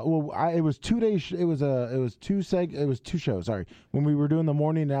shock. Well, it was 2 days. It was two shows. Sorry, when we were doing the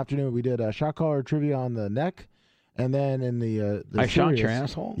morning and afternoon, we did shock collar trivia on the neck, and then in the I shocked serious, your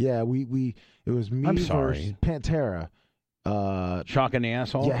asshole. Yeah, it was me versus Pantera. Shocking the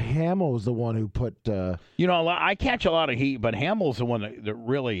asshole? Yeah, Hamill was the one who put... I catch a lot of heat, but Hamill's the one that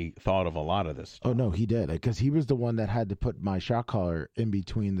really thought of a lot of this stuff. Oh, no, he did. Because he was the one that had to put my shock collar in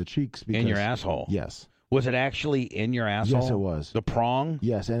between the cheeks. In your asshole? Yes. Was it actually in your asshole? Yes, it was. The prong?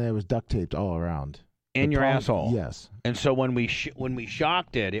 Yes, and it was duct taped all around. In your asshole. Yes. And so when we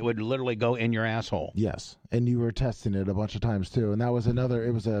shocked it, it would literally go in your asshole. Yes. And you were testing it a bunch of times too. And that was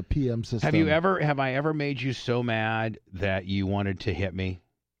it was a PM system. Have I ever made you so mad that you wanted to hit me?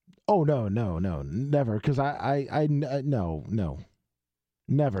 Oh, no, never. Because no,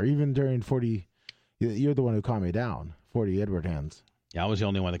 never. Even during 40, you're the one who calmed me down. 40 Edward hands. Yeah, I was the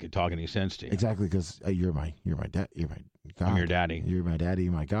only one that could talk any sense to you. Exactly, because you're my dad. You're my God. I'm your daddy. You're my daddy,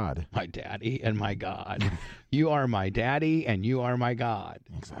 my God. My daddy and my God. You are my daddy and you are my God.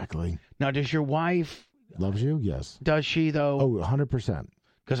 Exactly. Now, does your wife... Loves you? Yes. Does she, though? Oh, 100%.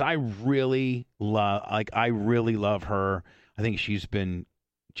 Because I really love her. I think she's been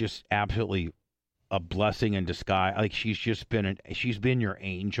just absolutely a blessing in disguise. Like, she's been your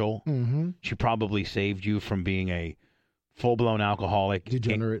angel. Mm-hmm. She probably saved you from being a full-blown alcoholic.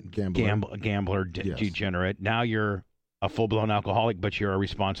 Degenerate gambler. Gambler, Yes. degenerate. Now you're a full-blown alcoholic, but you're a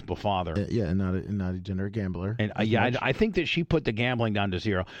responsible father. And not a degenerate gambler. And I think that she put the gambling down to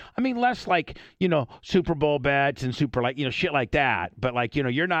zero. I mean, less like, Super Bowl bets and shit like that. But like,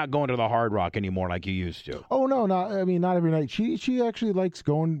 you're not going to the Hard Rock anymore like you used to. Oh, no, not every night. She actually likes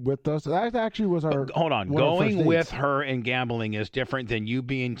going with us. That actually was our... Hold on. Going with her and gambling is different than you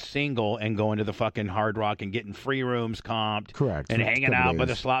being single and going to the fucking Hard Rock and getting free rooms comped. Correct. And hanging out by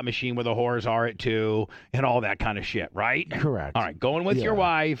the slot machine where the whores are at 2 and all that kind of shit, right? Correct. All right. Going with your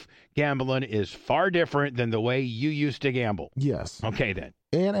wife, gambling is far different than the way you used to gamble. Yes. Okay, then.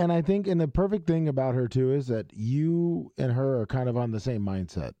 And I think, and the perfect thing about her, too, is that you and her are kind of on the same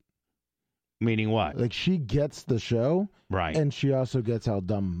mindset. Meaning what? Like, she gets the show. Right. And she also gets how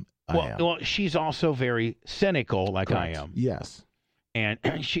dumb I am. Well, she's also very cynical like Correct. I am. Yes. And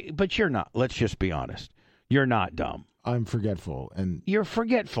but you're not. Let's just be honest. You're not dumb. I'm forgetful. And you're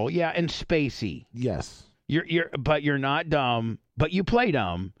forgetful, yeah, and spacey. Yes. But you're not dumb, but you play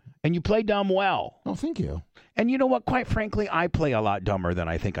dumb, and you play dumb well. Oh, thank you. And you know what? Quite frankly, I play a lot dumber than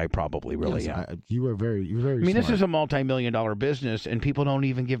I think I probably really am. You're very smart. I mean, this is a multi-million-dollar business, and people don't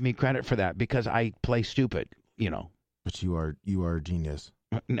even give me credit for that because I play stupid, But you are a genius.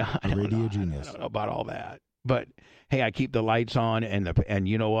 No, a radio genius. I don't know about all that. But hey, I keep the lights on, and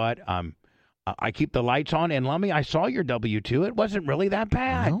you know what? I keep the lights on, and Lummy, I saw your W-2. It wasn't really that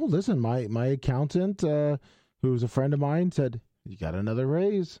bad. No, listen, my accountant, who's a friend of mine, said, you got another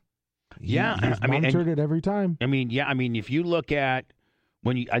raise. He's monitored it every time. I mean, if you look at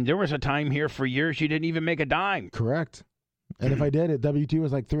and there was a time here for years you didn't even make a dime. Correct. And if I did, it W-2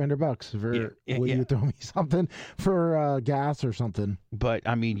 was like $300 for would you throw me something for gas or something. But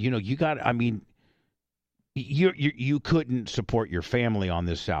I mean, you couldn't support your family on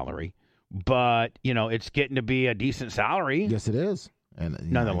this salary. But, it's getting to be a decent salary. Yes, it is. And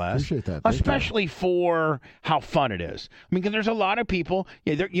nonetheless, I appreciate that. Especially for how fun it is. I mean, because there's a lot of people.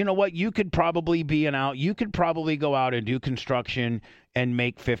 Yeah, you know what? You could probably you could probably go out and do construction and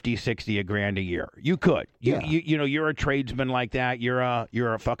make 50, 60 a grand a year. You could. You're a tradesman like that. You're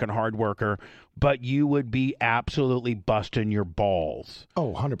a fucking hard worker. But you would be absolutely busting your balls.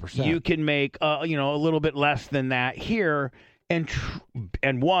 Oh, 100%. You can make a little bit less than that here. And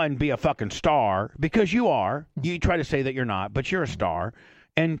one, be a fucking star, because you are. You try to say that you're not, but you're a star.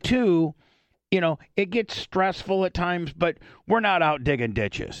 And two, it gets stressful at times, but we're not out digging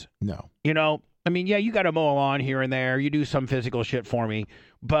ditches. No. I mean, yeah, you got to mow a lawn here and there. You do some physical shit for me,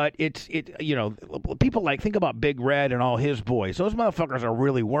 but people think about Big Red and all his boys. Those motherfuckers are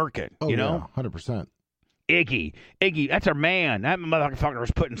really working, Oh, yeah, 100%. Iggy, that's our man. That motherfucker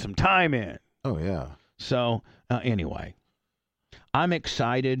was putting some time in. Oh, yeah. So, anyway. I'm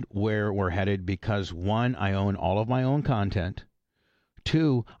excited where we're headed because, one, I own all of my own content.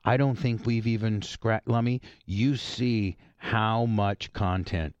 Two, I don't think we've even scratched. Lummy, you see how much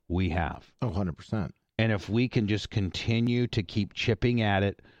content we have. Oh, 100%. And if we can just continue to keep chipping at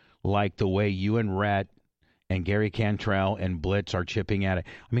it like the way you and Rhett and Gary Cantrell and Blitz are chipping at it.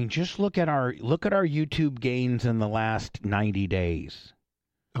 I mean, just look at our YouTube gains in the last 90 days.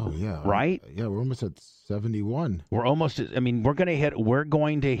 Oh, yeah. Right? Yeah, we're almost at 71. We're going to hit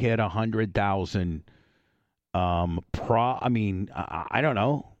 100,000 I don't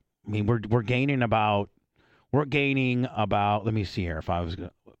know. I mean, we're gaining about let me see here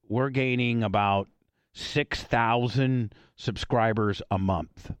we're gaining about 6,000 subscribers a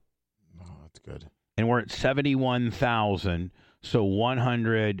month. Oh, that's good. And we're at 71,000, so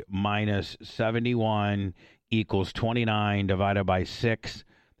 100 minus 71 equals 29 divided by 6.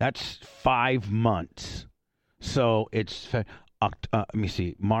 That's 5 months. So it's, let me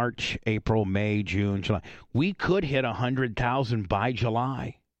see, March, April, May, June, July. We could hit 100,000 by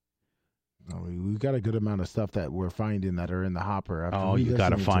July. Oh, we've got a good amount of stuff that we're finding that are in the hopper. You got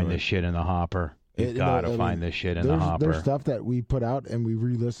to find this shit in the hopper. You gotta find this shit in the hopper. There's stuff that we put out and we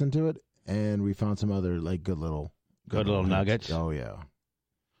re-listened to it, and we found some other like good little nuggets. Oh yeah.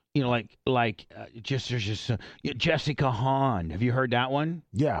 You know, Jessica Hahn. Have you heard that one?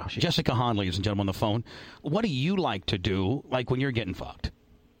 Yeah. Jessica Hahn, ladies and gentlemen, on the phone. What do you like to do, like when you're getting fucked?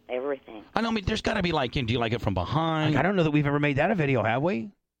 Everything. I mean, there's got to be like, do you like it from behind? I don't know that we've ever made that a video, have we?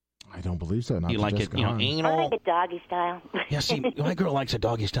 I don't believe so. Not you like Jessica it, Hahn. anal? I like it doggy style. Yeah, see, my girl likes a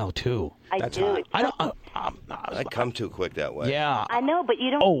doggy style too. I do. I come too quick that way. Yeah. I know, but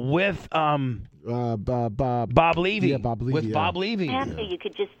you don't. Oh, with Bob Levy. Yeah, Bob Levy. With Bob Levy. You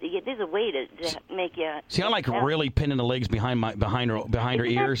could just. There's a way to make you. See, I like really pinning the legs behind her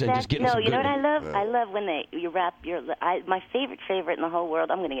ears and just getting some you know good. what I love? I love when you wrap your. My favorite in the whole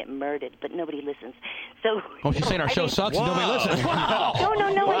world. I'm going to get murdered, but nobody listens. So. Oh, she's saying our show sucks and nobody listens. Wow.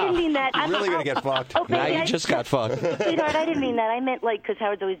 No, I didn't mean that. You're really going to get fucked. Okay, now you just got fucked. Sweetheart, I didn't mean that. I meant like because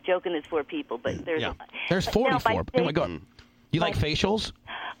Howard's always joking. There's 4 people, but there's. Yeah. There's 44. Oh my God. You like facials?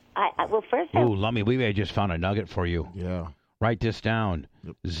 Well, first. Ooh, Lummy, we may have just found a nugget for you. Yeah. Write this down.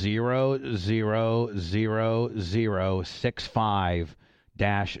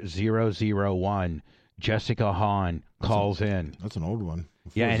 00065-001. Jessica Hahn calls in. That's an old one.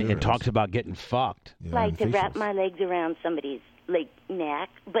 Yeah, and it talks about getting fucked. Yeah, like to wrap my legs around somebody's like neck,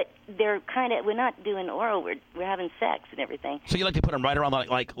 but they're kind of. We're not doing oral. We're having sex and everything. So you like to put them right around,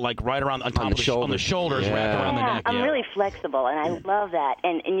 like right around on top of on the shoulders, wrapped around the neck. I'm really flexible, and I love that.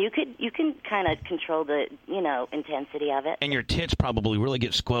 And you can kind of control the intensity of it. And your tits probably really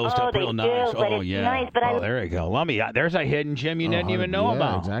get squozed up real nice. But it's nice. But there you go, Lummy. There's a hidden gem you didn't even know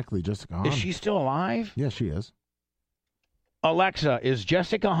about. Exactly, Jessica Hahn. Is she still alive? Yeah, she is. Alexa, is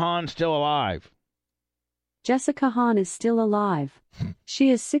Jessica Hahn still alive? Jessica Hahn is still alive. She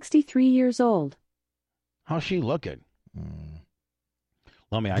is 63 years old. How's she looking?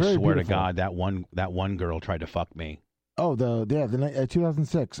 Lummy, I Very swear beautiful. to God, that one girl tried to fuck me. Oh, the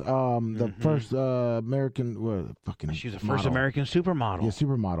 2006, the first American fucking. She's the first American supermodel. Yeah,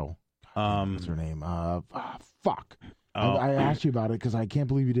 supermodel. What's her name? Fuck. Oh. I asked you about it because I can't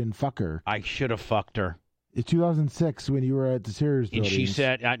believe you didn't fuck her. I should have fucked her. In 2006, when you were at the Sirius And building. she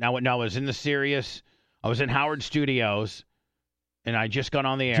said, "Now I was in the Sirius. I was in Howard Studios, and I just got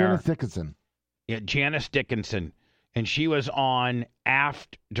on the air." Janice Dickinson. Yeah, Janice Dickinson, and she was on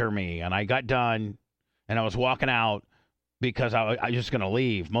after me, and I got done, and I was walking out because I was just going to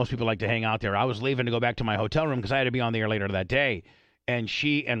leave. Most people like to hang out there. I was leaving to go back to my hotel room because I had to be on the air later that day, and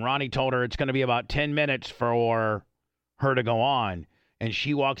she and Ronnie told her it's going to be about 10 minutes for her to go on. And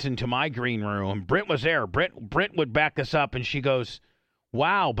she walks into my green room. Brent was there. Brent would back us up, and she goes,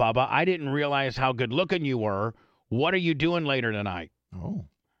 "Wow, Bubba, I didn't realize how good looking you were. What are you doing later tonight?" Oh.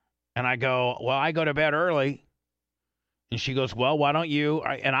 And I go, "Well, I go to bed early." And she goes, "Well, why don't you?"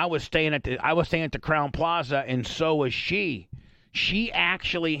 And I was staying at the Crown Plaza, and so was she. She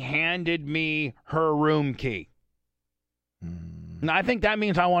actually handed me her room key. Now I think that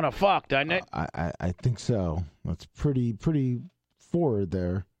means I want to fuck, doesn't it? I think so. That's pretty forward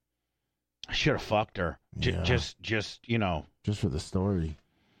there. I should have fucked her. Yeah. Just Just for the story.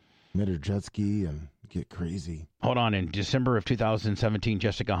 Made her jet ski and get crazy. Hold on. In December of 2017,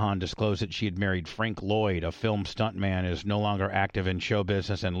 Jessica Hahn disclosed that she had married Frank Lloyd, a film stuntman, is no longer active in show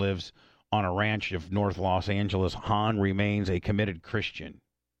business and lives on a ranch of North Los Angeles. Hahn remains a committed Christian.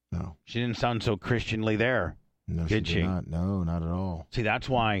 No. She didn't sound so Christianly there. No, did she did not. No, not at all. See, that's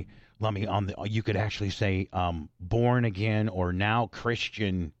why, Lummy, you could actually say born again or now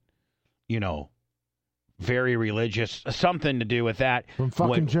Christian, very religious, something to do with that. From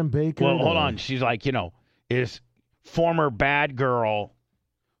fucking Jim Baker. Well, hold on. She's like, is former bad girl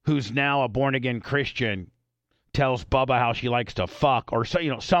who's now a born again Christian tells Bubba how she likes to fuck or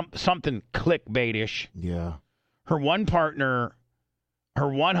something clickbaitish. Yeah. Her one partner,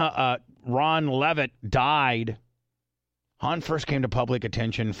 Ron Levitt, died. Hahn first came to public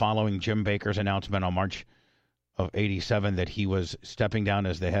attention following Jim Baker's announcement on March of '87 that he was stepping down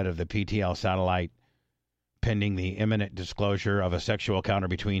as the head of the PTL satellite, pending the imminent disclosure of a sexual encounter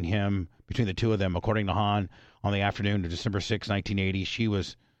between the two of them. According to Hahn, on the afternoon of December 6, 1980, she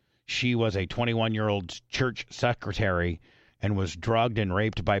was a 21-year-old church secretary and was drugged and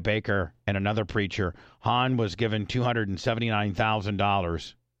raped by Baker and another preacher. Hahn was given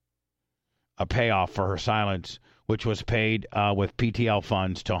 $279,000, a payoff for her silence, which was paid with PTL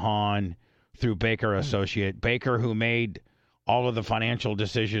funds to Hahn through Baker Associate. Baker, who made all of the financial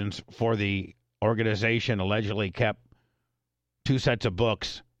decisions for the organization, allegedly kept 2 sets of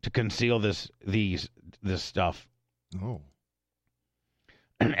books to conceal this stuff. Oh.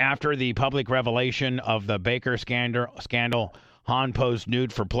 After the public revelation of the Baker scandal, Hahn posed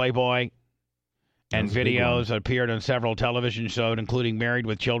nude for Playboy and That was a big videos. Appeared on several television shows, including Married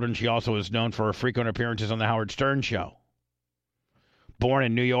with Children. She also is known for her frequent appearances on The Howard Stern Show. Born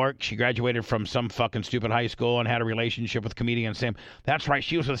in New York, she graduated from some fucking stupid high school and had a relationship with comedian Sam. That's right,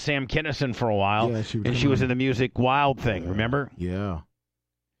 she was with Sam Kinison for a while, Yeah, she was in the Music Wild thing, remember? Yeah.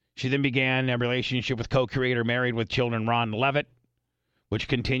 She then began a relationship with co-creator Married with Children Ron Levitt, which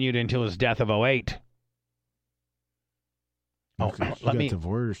continued until his death of 2008. Oh, let me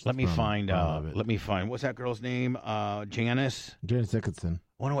find. What's that girl's name? Janice Dickinson.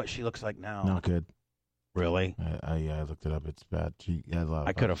 I wonder what she looks like now. Not good. Really? I looked it up. It's bad. She had a lot of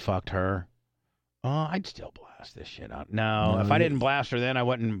I could have fucked her. Oh, I'd still blast this shit out. No, if I didn't blast her then, I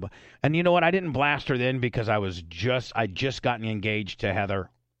wouldn't. And you know what? I didn't blast her then because I just gotten engaged to Heather.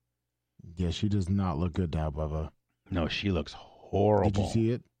 Yeah, she does not look good now, Bubba. No, she looks horrible. Did you see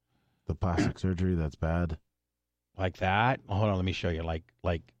it? The plastic surgery, that's bad. Like that? Hold on, let me show you. Like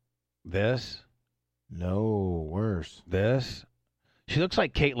this? No, worse. This? She looks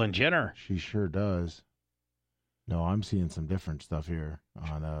like Caitlyn Jenner. She sure does. No, I'm seeing some different stuff here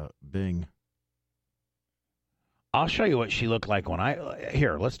on Bing. I'll show you what she looked like when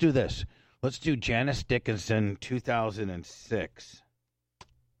Here, let's do this. Let's do Janice Dickinson 2006.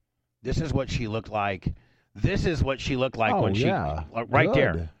 This is what she looked like. This is what she looked like when she... Right good.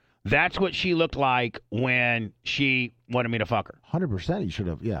 there. That's what she looked like when she wanted me to fuck her. 100% you should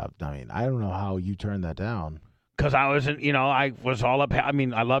have. Yeah, I mean, I don't know how you turned that down. Because I wasn't, I was all up... I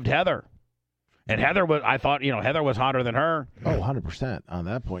mean, I loved Heather. And Heather was... I thought, Heather was hotter than her. Oh, 100% on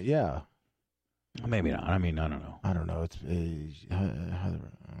that point, yeah. Maybe not. I mean, I don't know. I don't know. It's Heather.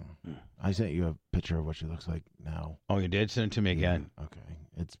 I sent you a picture of what she looks like now. Oh, you did? Send it to me again. Okay.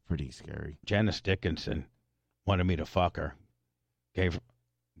 It's pretty scary. Janice Dickinson wanted me to fuck her.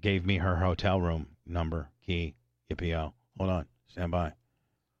 Gave me her hotel room number, key, yippee-o. Hold on. Stand by.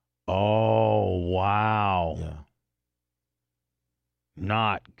 Oh, wow. Yeah.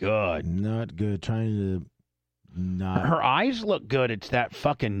 Not good. Not good. Trying to not... Her eyes look good. It's that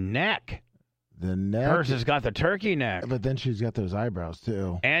fucking neck. The neck. Hers has got the turkey neck. But then she's got those eyebrows,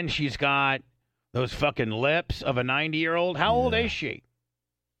 too. And she's got those fucking lips of a 90-year-old. How old is she?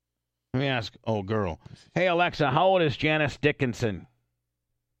 Let me ask, girl. Hey, Alexa, how old is Janice Dickinson?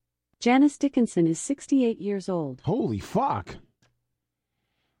 Janice Dickinson is 68 years old. Holy fuck.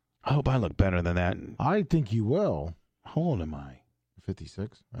 I hope I look better than that. I think you will. How old am I?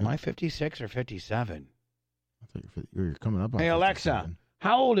 56. Right? Am I 56 or 57? I thought you're coming up on Hey, 57. Alexa,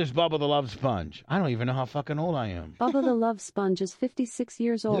 how old is Bubba the Love Sponge? I don't even know how fucking old I am. Bubba the Love Sponge is 56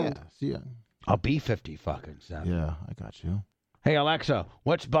 years old. Yeah, see ya. I'll be 50 fucking 7. Yeah, I got you. Hey, Alexa,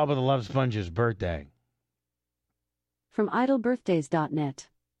 what's Bubba the Love Sponge's birthday? From idlebirthdays.net.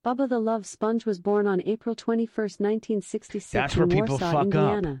 Bubba the Love Sponge was born on April 21st, 1966 That's where in people Warsaw, fuck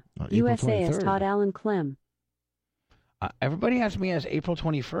Indiana. up. USA as Todd Allen Clem. Everybody has me as April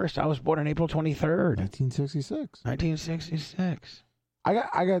 21st. I was born on April 23rd. 1966. 1966. I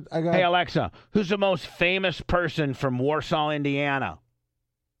got. Hey, Alexa, who's the most famous person from Warsaw, Indiana?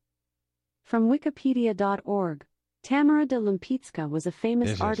 From wikipedia.org. Tamara de Lempicka was a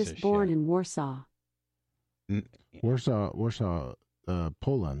famous artist born in Warsaw. Warsaw,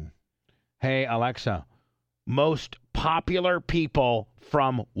 Poland. Hey, Alexa, most popular people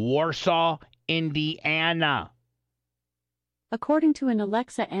from Warsaw, Indiana. According to an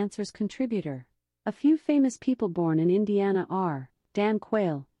Alexa Answers contributor, a few famous people born in Indiana are Dan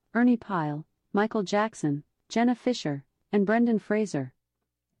Quayle, Ernie Pyle, Michael Jackson, Jenna Fisher, and Brendan Fraser.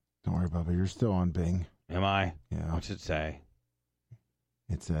 Don't worry, Bubba. You're still on Bing. Am I? Yeah. What's it say?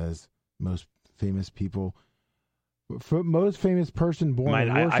 It says most famous people. Most famous person born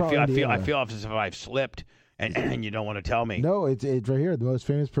in Warsaw, Indiana. I feel as if I've slipped, and you don't want to tell me. No, it's right here. The most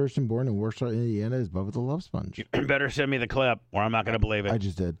famous person born in Warsaw, Indiana is Bubba the Love Sponge. You better send me the clip, or I'm not going to believe it. I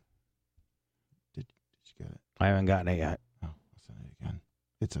just did. Did you get it? I haven't gotten it yet. Oh, I'll send it again.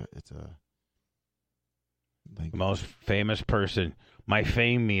 It's a. The most famous person. My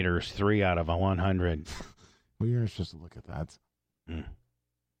fame meter is 3 out of 100. Well, you're not supposed to look at that. Mm.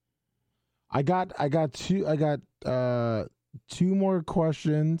 I got two more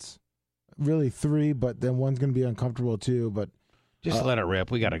questions, really 3, but then one's gonna be uncomfortable too. But just let it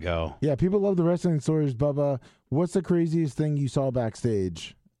rip. We gotta go. Yeah, people love the wrestling stories. Bubba, what's the craziest thing you saw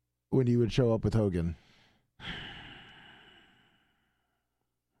backstage when you would show up with Hogan?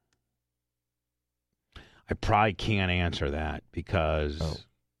 I probably can't answer that because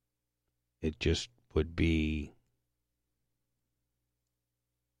it just would be.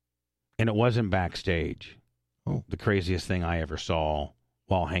 And it wasn't backstage. Oh. The craziest thing I ever saw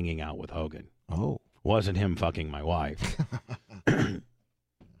while hanging out with Hogan. Oh. Wasn't him fucking my wife.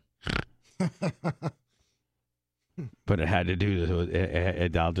 But it had to do with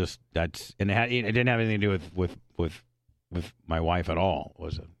it didn't have anything to do with my wife at all. It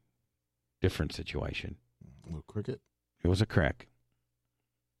was a different situation. A little cricket. It was a crick,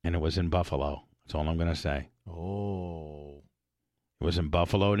 and it was in Buffalo. That's all I'm going to say. Oh. It was in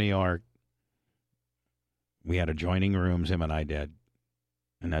Buffalo, New York. We had adjoining rooms, him and I did,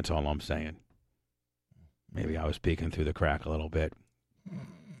 and that's all I'm saying. Maybe I was peeking through the crack a little bit,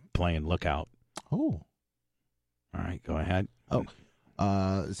 playing lookout. Oh. All right, go ahead. Oh.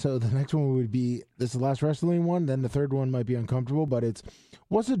 So the next one would be, this is the last wrestling one, then the third one might be uncomfortable, but it's,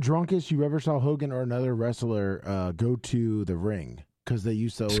 what's the drunkest you ever saw Hogan or another wrestler go to the ring? Because they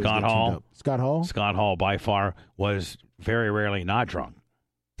used to always Scott get tuned Hall. up. Scott Hall? Scott Hall, by far, was very rarely not drunk.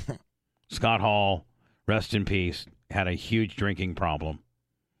 Scott Hall, rest in peace, had a huge drinking problem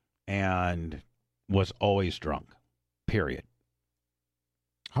and was always drunk, period.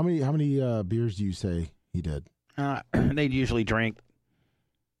 How many beers do you say he did? They'd usually drink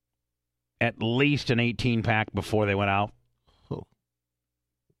at least an 18-pack before they went out. Oh.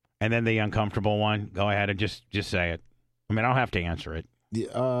 And then the uncomfortable one, go ahead and just say it. I mean, I don't have to answer it.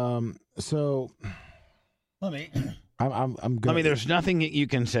 So let me. I'm good. I mean, there's nothing that you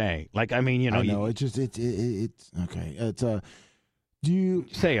can say. Like, I mean, you know, I know it's okay. It's Do you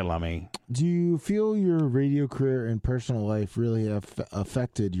say it, Lummy? Do you feel your radio career and personal life really have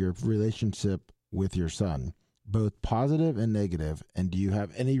affected your relationship with your son, both positive and negative? And do you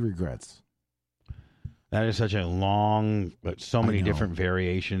have any regrets? That is such a long, but so many different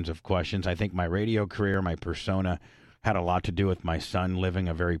variations of questions. I think my radio career, my persona, had a lot to do with my son living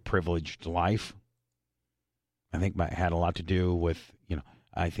a very privileged life. I think it had a lot to do with, you know,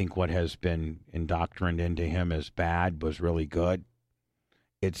 I think what has been indoctrinated into him as bad was really good.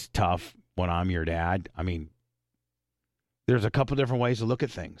 It's tough when I'm your dad. I mean, there's a couple different ways to look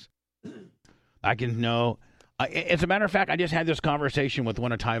at things. I can know. As a matter of fact, I just had this conversation with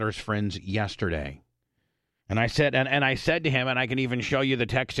one of Tyler's friends yesterday. And I said, and I said to him, and I can even show you the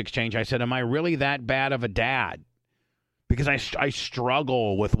text exchange. I said, am I really that bad of a dad? Because I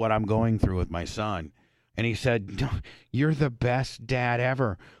struggle with what I'm going through with my son. And he said, you're the best dad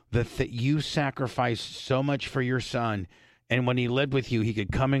ever. You sacrificed so much for your son. And when he lived with you, he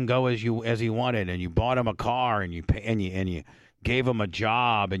could come and go as he wanted. And you bought him a car, and you gave him a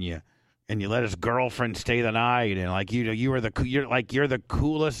job, and you let his girlfriend stay the night. And like you're the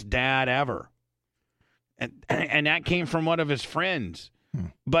coolest dad ever. And that came from one of his friends.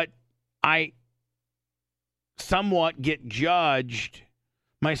 But I somewhat get judged.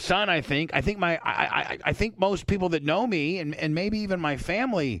 My son, I think most people that know me and maybe even my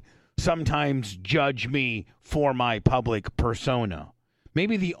family sometimes judge me for my public persona.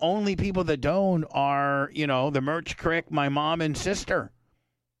 Maybe the only people that don't are, you know, the Merch Crick, my mom and sister.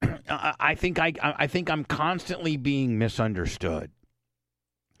 I think I'm constantly being misunderstood.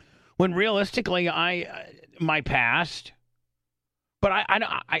 When realistically, my past, but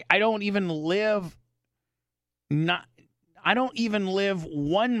I don't even live. I don't even live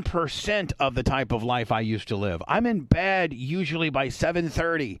 1% of the type of life I used to live. I'm in bed usually by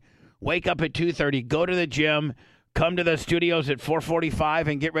 7:30, wake up at 2:30, go to the gym, come to the studios at 4:45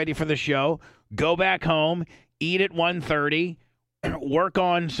 and get ready for the show, go back home, eat at 1:30, work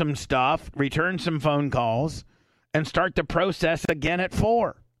on some stuff, return some phone calls, and start the process again at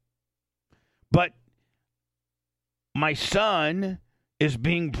 4. But my son is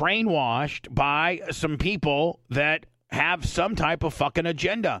being brainwashed by some people that have some type of fucking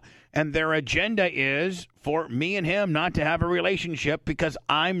agenda. And their agenda is for me and him not to have a relationship because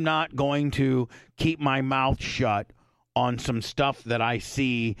I'm not going to keep my mouth shut on some stuff that I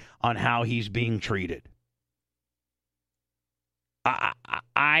see on how he's being treated.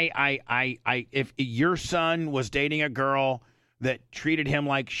 If your son was dating a girl that treated him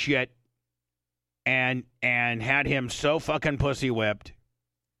like shit and had him so fucking pussy whipped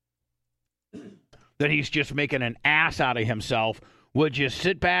that he's just making an ass out of himself, would you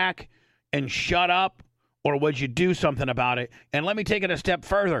sit back and shut up, or would you do something about it? And let me take it a step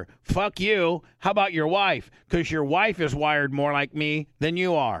further. Fuck you. How about your wife? Because your wife is wired more like me than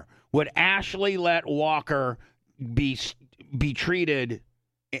you are. Would Ashley let Walker be treated?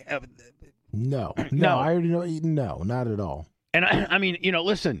 No. I already know. No, not at all. And I mean, you know,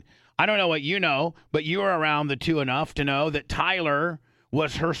 listen, I don't know what you know, but you were around the two enough to know that Tyler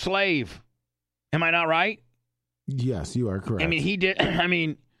was her slave. Am I not right? Yes, you are correct. I mean, he did. I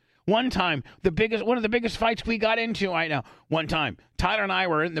mean, one time, one of the biggest fights we got into right now. One time, Tyler and I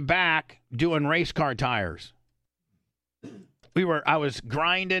were in the back doing race car tires. I was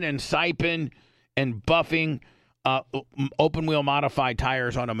grinding and siping and buffing open wheel modified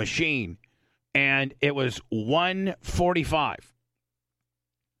tires on a machine. and it was 1:45.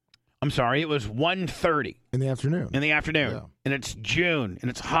 I'm sorry, it was 1:30 in the afternoon. Yeah. And it's June,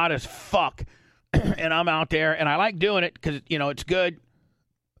 and it's hot as fuck. And I'm out there, and I like doing it because, it's good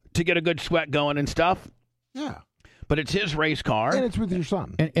to get a good sweat going and stuff. Yeah. But it's his race car. And it's with your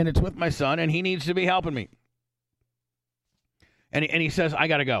son. And it's with my son, and he needs to be helping me. And he says, I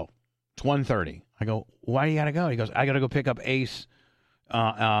got to go. It's 1:30. I go, why do you got to go? He goes, I got to go pick up Ace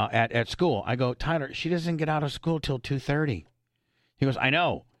at school. I go, Tyler, she doesn't get out of school till 2:30. He goes, I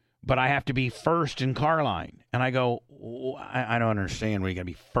know, but I have to be first in car line. And I go, I don't understand why you got to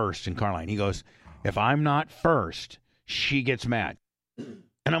be first in car line. He goes, if I'm not first, she gets mad.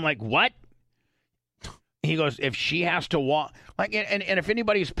 And I'm like, what? He goes, if she has to walk, and if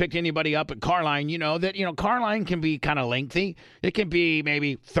anybody's picked anybody up at car line, that car line can be kind of lengthy. It can be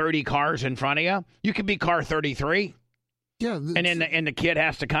maybe 30 cars in front of you. You could be car 33. Yeah. And then the kid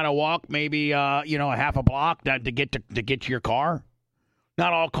has to kind of walk maybe a half a block to get to your car.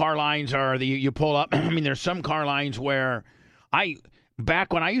 Not all car lines are you pull up. I mean, there's some car lines where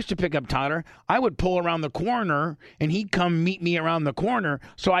back when I used to pick up Tyler, I would pull around the corner and he'd come meet me around the corner,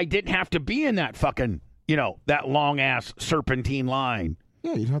 so I didn't have to be in that fucking, that long ass serpentine line.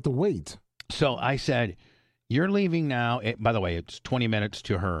 Yeah, you don't have to wait. So I said, you're leaving now. By the way, it's 20 minutes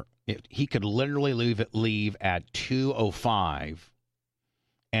to her. He could literally leave at 2:05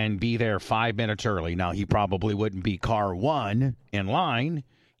 and be there 5 minutes early. Now, he probably wouldn't be car 1 in line.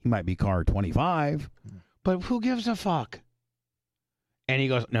 He might be car 25. But who gives a fuck? And he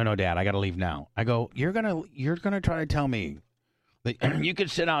goes, no, Dad, I got to leave now. I go, you're gonna try to tell me that you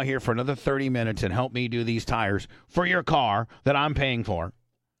could sit out here for another 30 minutes and help me do these tires for your car that I'm paying for.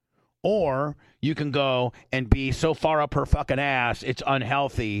 Or you can go and be so far up her fucking ass, it's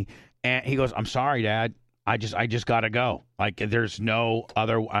unhealthy. And he goes, I'm sorry, Dad. I just got to go. Like, there's no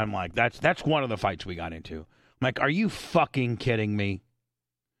other. I'm like, that's one of the fights we got into. I'm like, are you fucking kidding me?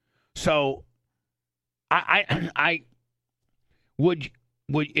 So I would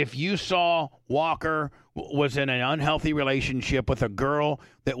if you saw Walker was in an unhealthy relationship with a girl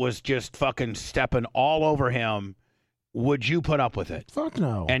that was just fucking stepping all over him, would you put up with it? Fuck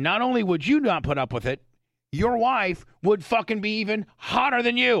no. And not only would you not put up with it, your wife would fucking be even hotter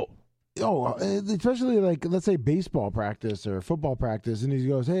than you. Oh, especially like, let's say baseball practice or football practice, and he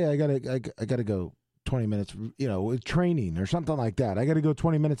goes, "Hey, I gotta go 20 minutes, with training or something like that. I gotta go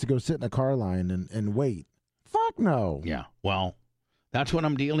 20 minutes to go sit in a car line and wait." Fuck no. Yeah. Well, that's what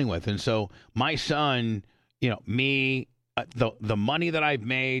I'm dealing with, and so my son, me. The money that I've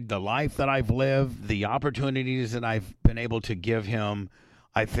made, the life that I've lived, the opportunities that I've been able to give him,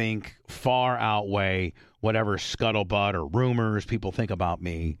 I think far outweigh whatever scuttlebutt or rumors people think about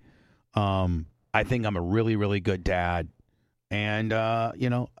me. I think I'm a really, really good dad, and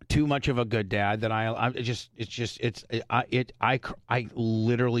too much of a good dad that I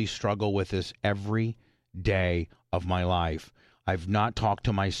literally struggle with this every day of my life. I've not talked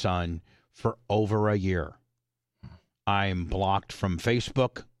to my son for over a year. I'm blocked from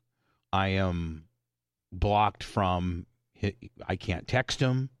Facebook. I am blocked from. I can't text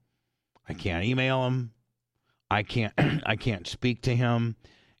him. I can't email him. I can't speak to him.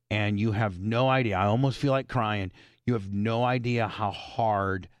 And you have no idea. I almost feel like crying. You have no idea how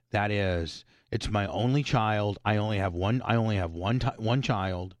hard that is. It's my only child. I only have one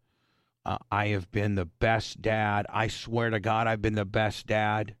child. I have been the best dad. I swear to God, I've been the best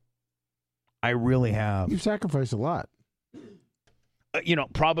dad. I really have. You've sacrificed a lot.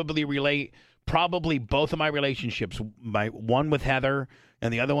 Probably both of my relationships, my one with Heather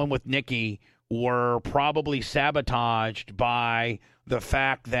and the other one with Nikki, were probably sabotaged by the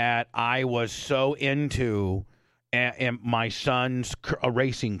fact that I was so into my son's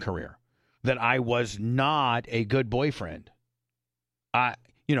racing career that I was not a good boyfriend.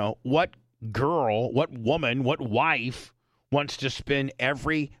 What girl, what woman, what wife wants to spend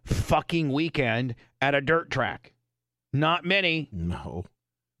every fucking weekend at a dirt track? Not many. No.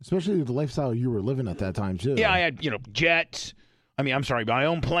 Especially the lifestyle you were living at that time, too. Yeah, I had, jets. My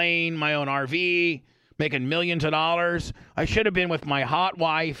own plane, my own RV, making millions of dollars. I should have been with my hot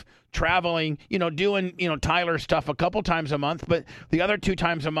wife, traveling, doing, Tyler stuff a couple times a month, but the other 2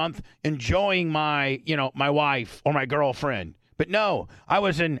 times a month enjoying my, my wife or my girlfriend. But no, I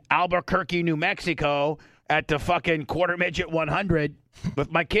was in Albuquerque, New Mexico at the fucking quarter midget 100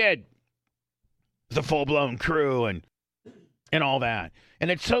 with my kid. The full-blown crew and all that. And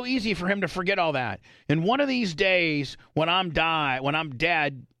it's so easy for him to forget all that. And one of these days when I'm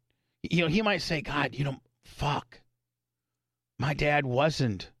dead, he might say, God, fuck. My dad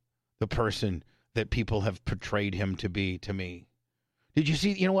wasn't the person that people have portrayed him to be to me. Did you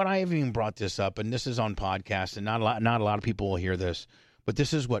see? You know what? I haven't even brought this up, and this is on podcast, and not a lot of people will hear this. But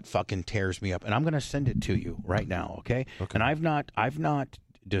this is what fucking tears me up, and I'm going to send it to you right now, okay? And I've not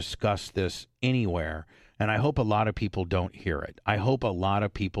discussed this anywhere, and I hope a lot of people don't hear it. I hope a lot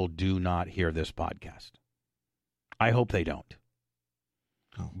of people do not hear this podcast. I hope they don't,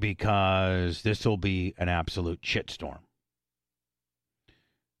 because this will be an absolute shitstorm.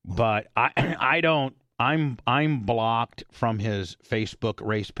 But I don't. I'm blocked from his Facebook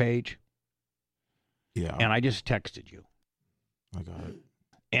race page. Yeah. And I just texted you. I got it.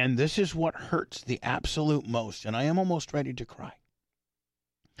 And this is what hurts the absolute most, and I am almost ready to cry.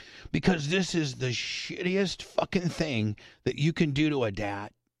 Because this is the shittiest fucking thing that you can do to a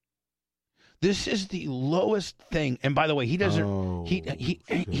dad. This is the lowest thing. And by the way, he doesn't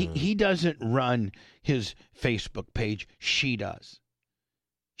he doesn't run his Facebook page. She does.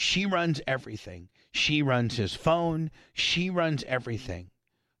 She runs everything. She runs his phone. She runs everything.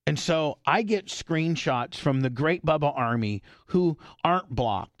 And so I get screenshots from the great Bubba Army who aren't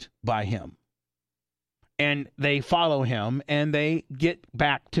blocked by him. And they follow him and they get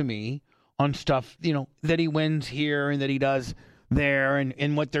back to me on stuff, that he wins here and that he does there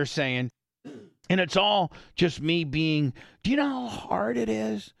and what they're saying. And it's all just me being, do you know how hard it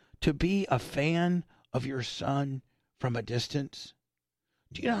is to be a fan of your son from a distance?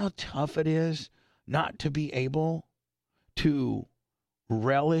 Do you know how tough it is not to be able to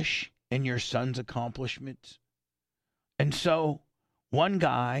relish in your son's accomplishments? And so one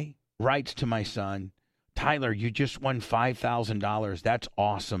guy writes to my son, Tyler, you just won $5,000. That's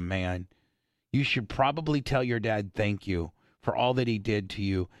awesome, man. You should probably tell your dad thank you for all that he did to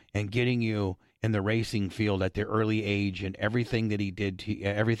you and getting you in the racing field at the early age and everything that he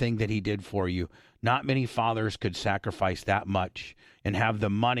did for you. Not many fathers could sacrifice that much and have the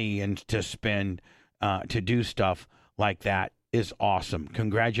money and to spend to do stuff like that. Is awesome.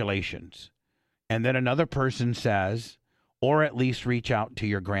 Congratulations. And then another person says, or at least reach out to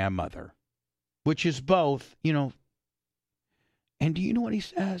your grandmother, which is both, And do you know what he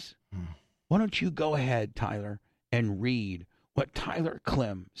says? Why don't you go ahead, Tyler, and read what Tyler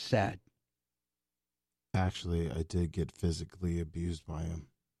Clem said? Actually, I did get physically abused by him.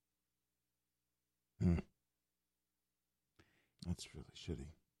 That's really shitty.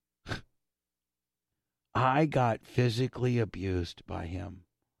 I got physically abused by him.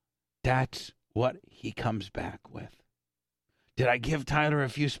 That's what he comes back with. Did I give Tyler a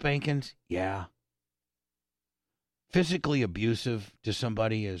few spankings? Yeah. Physically abusive to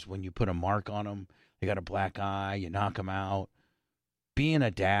somebody is when you put a mark on them. They got a black eye, you knock them out. Being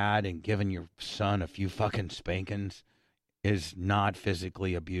a dad and giving your son a few fucking spankings is not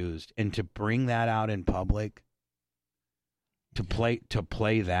physically abused. And to bring that out in public, to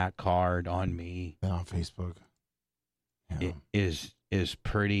play that card on me and on Facebook, it is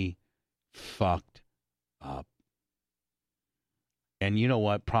pretty fucked up. And you know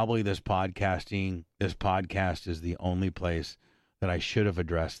what? Probably this podcast is the only place that I should have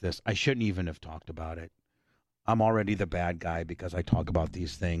addressed this. I shouldn't even have talked about it. I'm already the bad guy because I talk about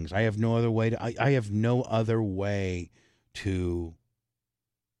these things. I have no other way to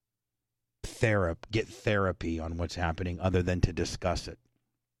get therapy on what's happening other than to discuss it.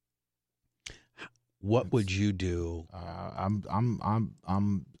 What would you do? I'm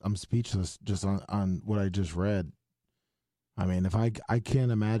speechless just on what I just read. I mean, if I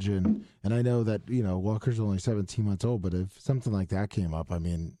can't imagine, and I know that Walker's only 17 months old, but if something like that came up, I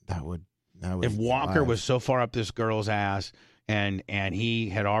mean, that would. If Walker was so far up this girl's ass, and he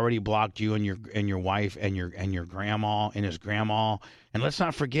had already blocked you and your wife and your grandma and his grandma, and let's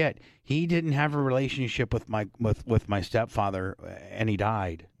not forget he didn't have a relationship with my stepfather, and he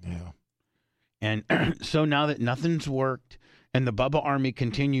died. Yeah. And so now that nothing's worked, and the Bubba Army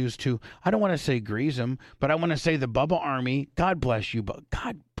continues to, I don't want to say grease him, but I want to say the Bubba Army, God bless you, but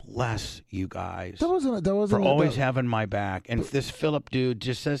God bless you guys for always having my back. And if this Philip dude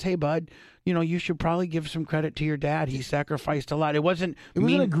just says, hey, bud, you should probably give some credit to your dad. He sacrificed a lot. It wasn't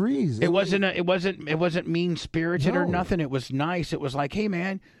mean. It wasn't mean spirited or nothing. It was nice. It was like, hey,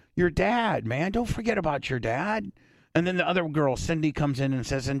 man, your dad, man, don't forget about your dad. And then the other girl, Cindy, comes in and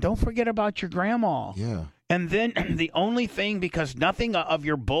says, and don't forget about your grandma. Yeah. And then the only thing, because nothing of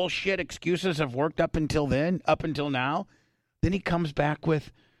your bullshit excuses have worked up until now, then he comes back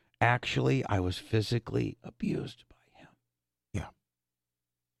with, actually, I was physically abused by him. Yeah.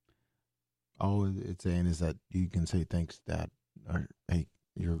 All it's saying is that you can say thanks, Dad, or hey,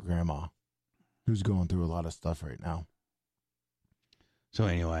 your grandma, who's going through a lot of stuff right now. So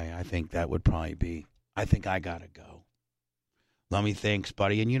anyway, I think that would probably be, I think I got to go. Lummy, thanks,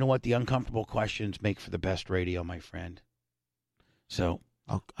 buddy. And you know what? The uncomfortable questions make for the best radio, my friend. So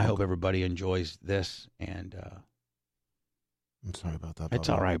I hope everybody enjoys this. And I'm sorry about that. It's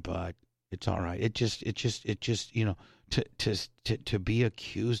Bubba. all right, bud. It's all right. It just to be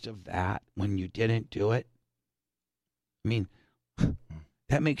accused of that when you didn't do it. I mean,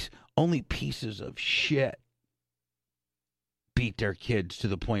 that makes only pieces of shit beat their kids to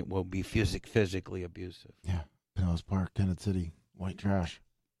the point where be physically abusive. Yeah. Pinellas Park, Kennett City, white trash.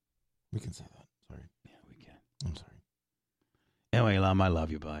 We can say that. Sorry. Yeah, we can. I'm sorry. Anyway, Lum, I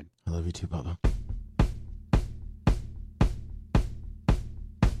love you, bud. I love you too, Bubba.